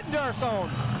 Bettendorf's own,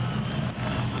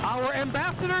 our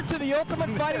ambassador to the Ultimate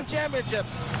Fighting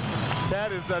Championships.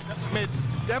 That is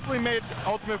definitely made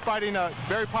Ultimate Fighting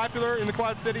very popular in the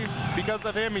Quad Cities because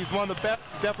of him. He's one of the best.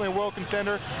 He's definitely a world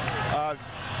contender.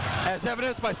 As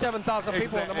evidenced by 7,000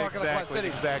 people in the Mark of the Quad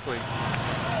Cities. Exactly.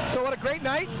 So what a great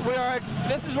night.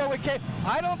 This is what we came.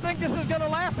 I don't think this is going to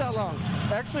last that long.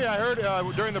 Actually, I heard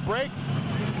during the break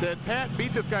that Pat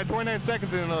beat this guy 29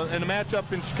 seconds in a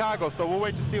matchup in Chicago, so we'll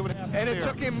wait to see what happens. And it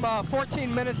took him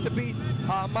 14 minutes to beat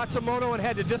Matsumoto and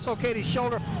had to dislocate his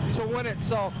shoulder to win it.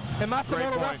 So, and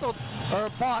Matsumoto wrestled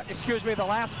fought, excuse me, the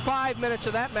last 5 minutes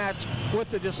of that match with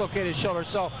the dislocated shoulder.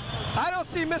 So I don't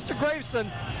see Mr. Graveson,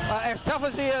 as tough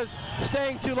as he is,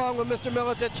 staying too long with Mr.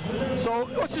 Miletich. So,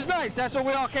 which is nice. That's what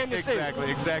we all came to see.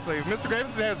 Exactly. Mr.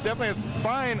 Graveson definitely has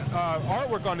fine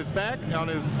artwork on his back, on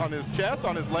his chest,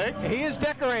 on his leg. He is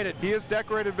decorated. He is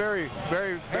decorated very,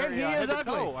 and he is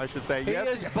ugly. Toe, I should say. He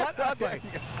is butt ugly.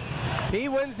 He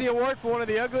wins the award for one of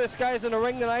the ugliest guys in the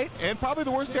ring tonight. And probably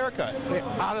the worst haircut.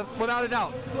 Without a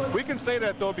doubt. We can say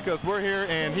that, though, because we're here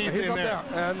and he's in there.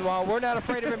 And we're not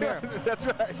afraid of him here. That's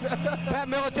right. Pat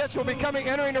Miletich will be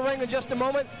entering the ring in just a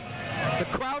moment. The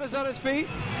crowd is on his feet,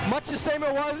 much the same way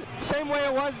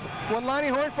it was when Lonnie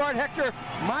Horn fought Hector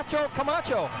Macho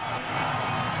Camacho.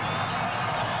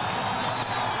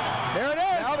 There it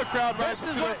is. Now the crowd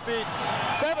rises to their feet.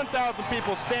 7,000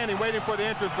 people standing, waiting for the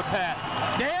entrance of Pat.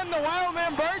 Dan the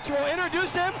Wildman Birch will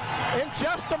introduce him in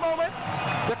just a moment.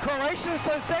 The Croatian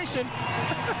sensation,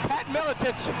 Pat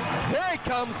Miletich. Here he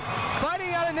comes,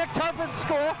 fighting out of Nick Tarpin's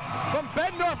school from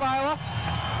Bettendorf, Iowa.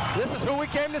 This is who we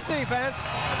came to see, fans.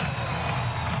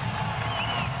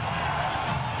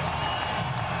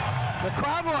 The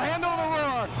crowd will handle the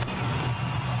roar.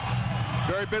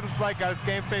 Very businesslike, got his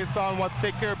game face on, wants to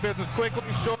take care of business quickly,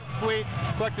 short, sweet,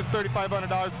 collect his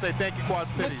 $3,500 to say thank you,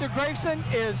 Quad Cities. Mr. Graveson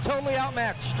is totally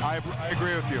outmatched. I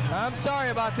agree with you. I'm sorry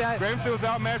about that. Graveson was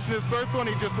outmatched in his first one.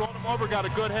 He just rolled him over, got a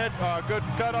good good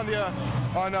cut on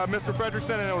Mr.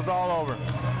 Fredrickson, and it was all over.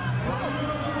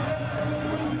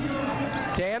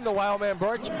 Dan the Wildman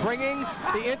Birch bringing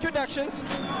the introductions.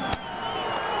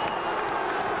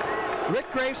 Rick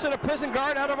Graveson, a prison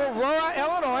guard out of Aurora,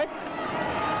 Illinois.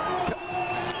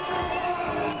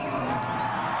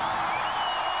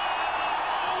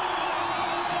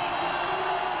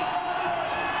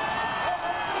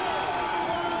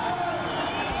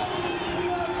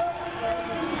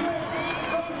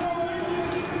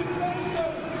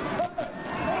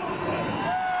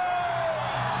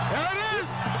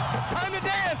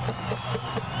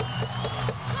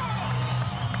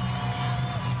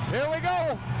 Here we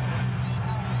go.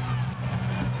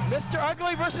 Mr.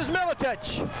 Ugly versus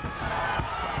Miletich.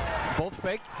 Both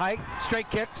fake, high, straight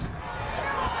kicks.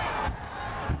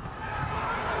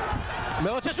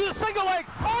 Miletich with a single leg,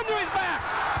 onto his back.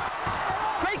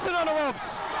 Grayson on the ropes.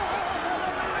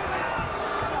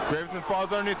 Graveson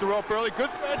falls underneath the rope early.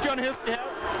 Good strategy on his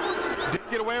behalf.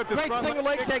 Didn't get away with this great front single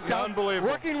leg takedown.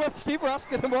 Unbelievable. Working with Steve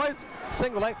Rusk and the boys.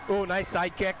 Single leg. Oh, nice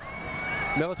side kick.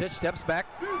 Miletich steps back,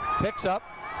 picks up,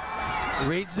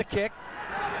 reads the kick.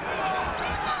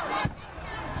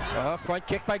 Front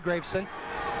kick by Graveson.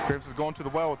 Graveson's going to the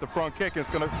well with the front kick. It's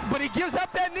gonna. But he gives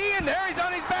up that knee, and there he's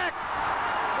on his back.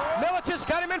 Miletich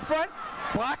got him in front,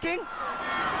 blocking,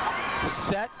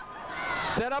 set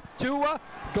up to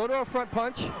go to a front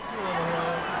punch.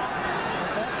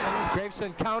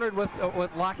 Graveson countered with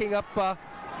locking up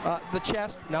the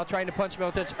chest. Now trying to punch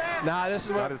Miletich. Nah, this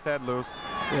is what. Got his head loose.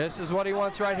 This is what he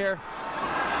wants right here.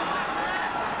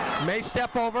 May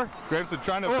step over. Graveson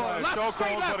trying to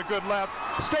chokehold, but a good left.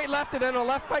 Straight left and then a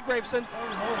left by Graveson.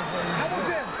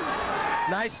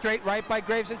 Nice straight right by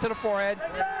Graveson to the forehead.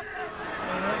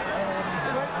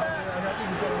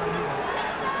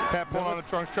 Pat pulling on the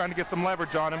trunks, trying to get some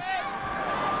leverage on him.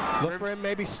 Look for him,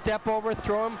 maybe step over,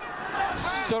 throw him,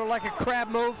 sort of like a crab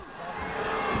move.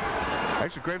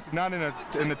 Actually, Graves not in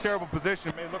a terrible position,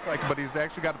 it may look like it, but he's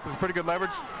actually got some pretty good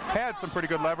leverage. Had some pretty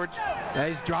good leverage. Now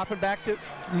he's dropping back to,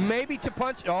 maybe to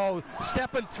punch. Oh,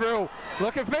 stepping through.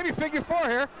 Looking for maybe figure four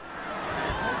here.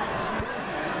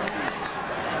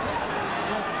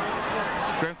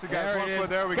 Graves got one foot,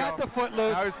 there we go. Got the foot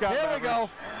loose. Now he's got here leverage. We go.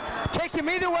 Take him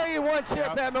either way he wants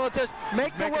here, Pat Miletich.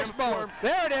 Make the wishbone.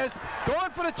 There it is. Going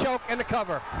for the choke and the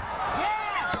cover.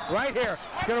 Yeah. Right here.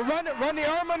 Gonna run the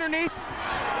arm underneath.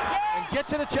 And get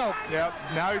to the choke. Yep.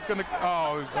 Now he's gonna.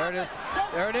 Oh, there it is.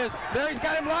 There it is. There he's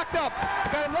got him locked up.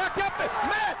 Got him locked up.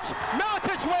 Match.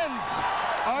 Miletich wins.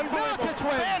 Unbelievable. Miletich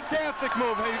wins. Fantastic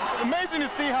move. It's amazing to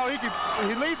see how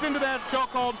he leads into that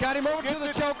chokehold. Got him over to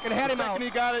the choke and had him out. He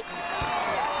got it.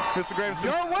 Mr. Graveson.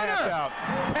 Your winner,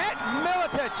 Pat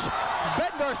Miletich.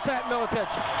 Bettendorf's Pat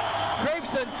Miletich.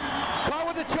 Graveson caught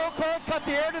with the chokehold, cut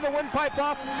the air to the windpipe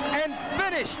off, and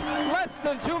finished less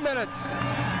than 2 minutes.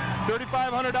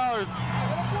 $3,500.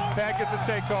 Pat gets a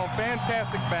take home.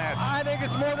 Fantastic match. I think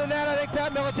it's more than that. I think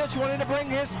Pat Miletich wanted to bring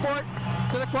his sport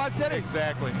to the Quad Cities.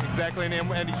 Exactly.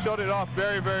 And he showed it off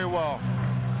very, very well.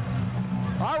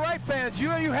 All right, fans, you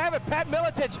have it. Pat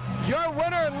Miletich, your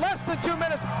winner in less than 2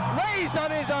 minutes, raised on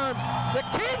his arms. The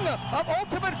king of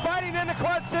ultimate fighting in the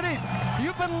Quad Cities.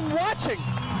 You've been watching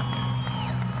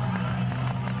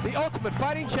the Ultimate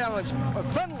Fighting Challenge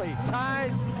of Friendly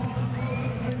Ties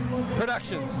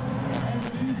Productions.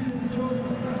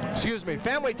 Excuse me,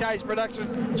 Family Ties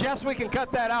Production. Jess, we can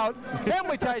cut that out.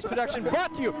 Family Ties Production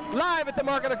brought to you live at the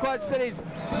Market of Quad Cities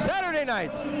Saturday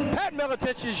night. Pat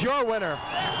Miletich is your winner.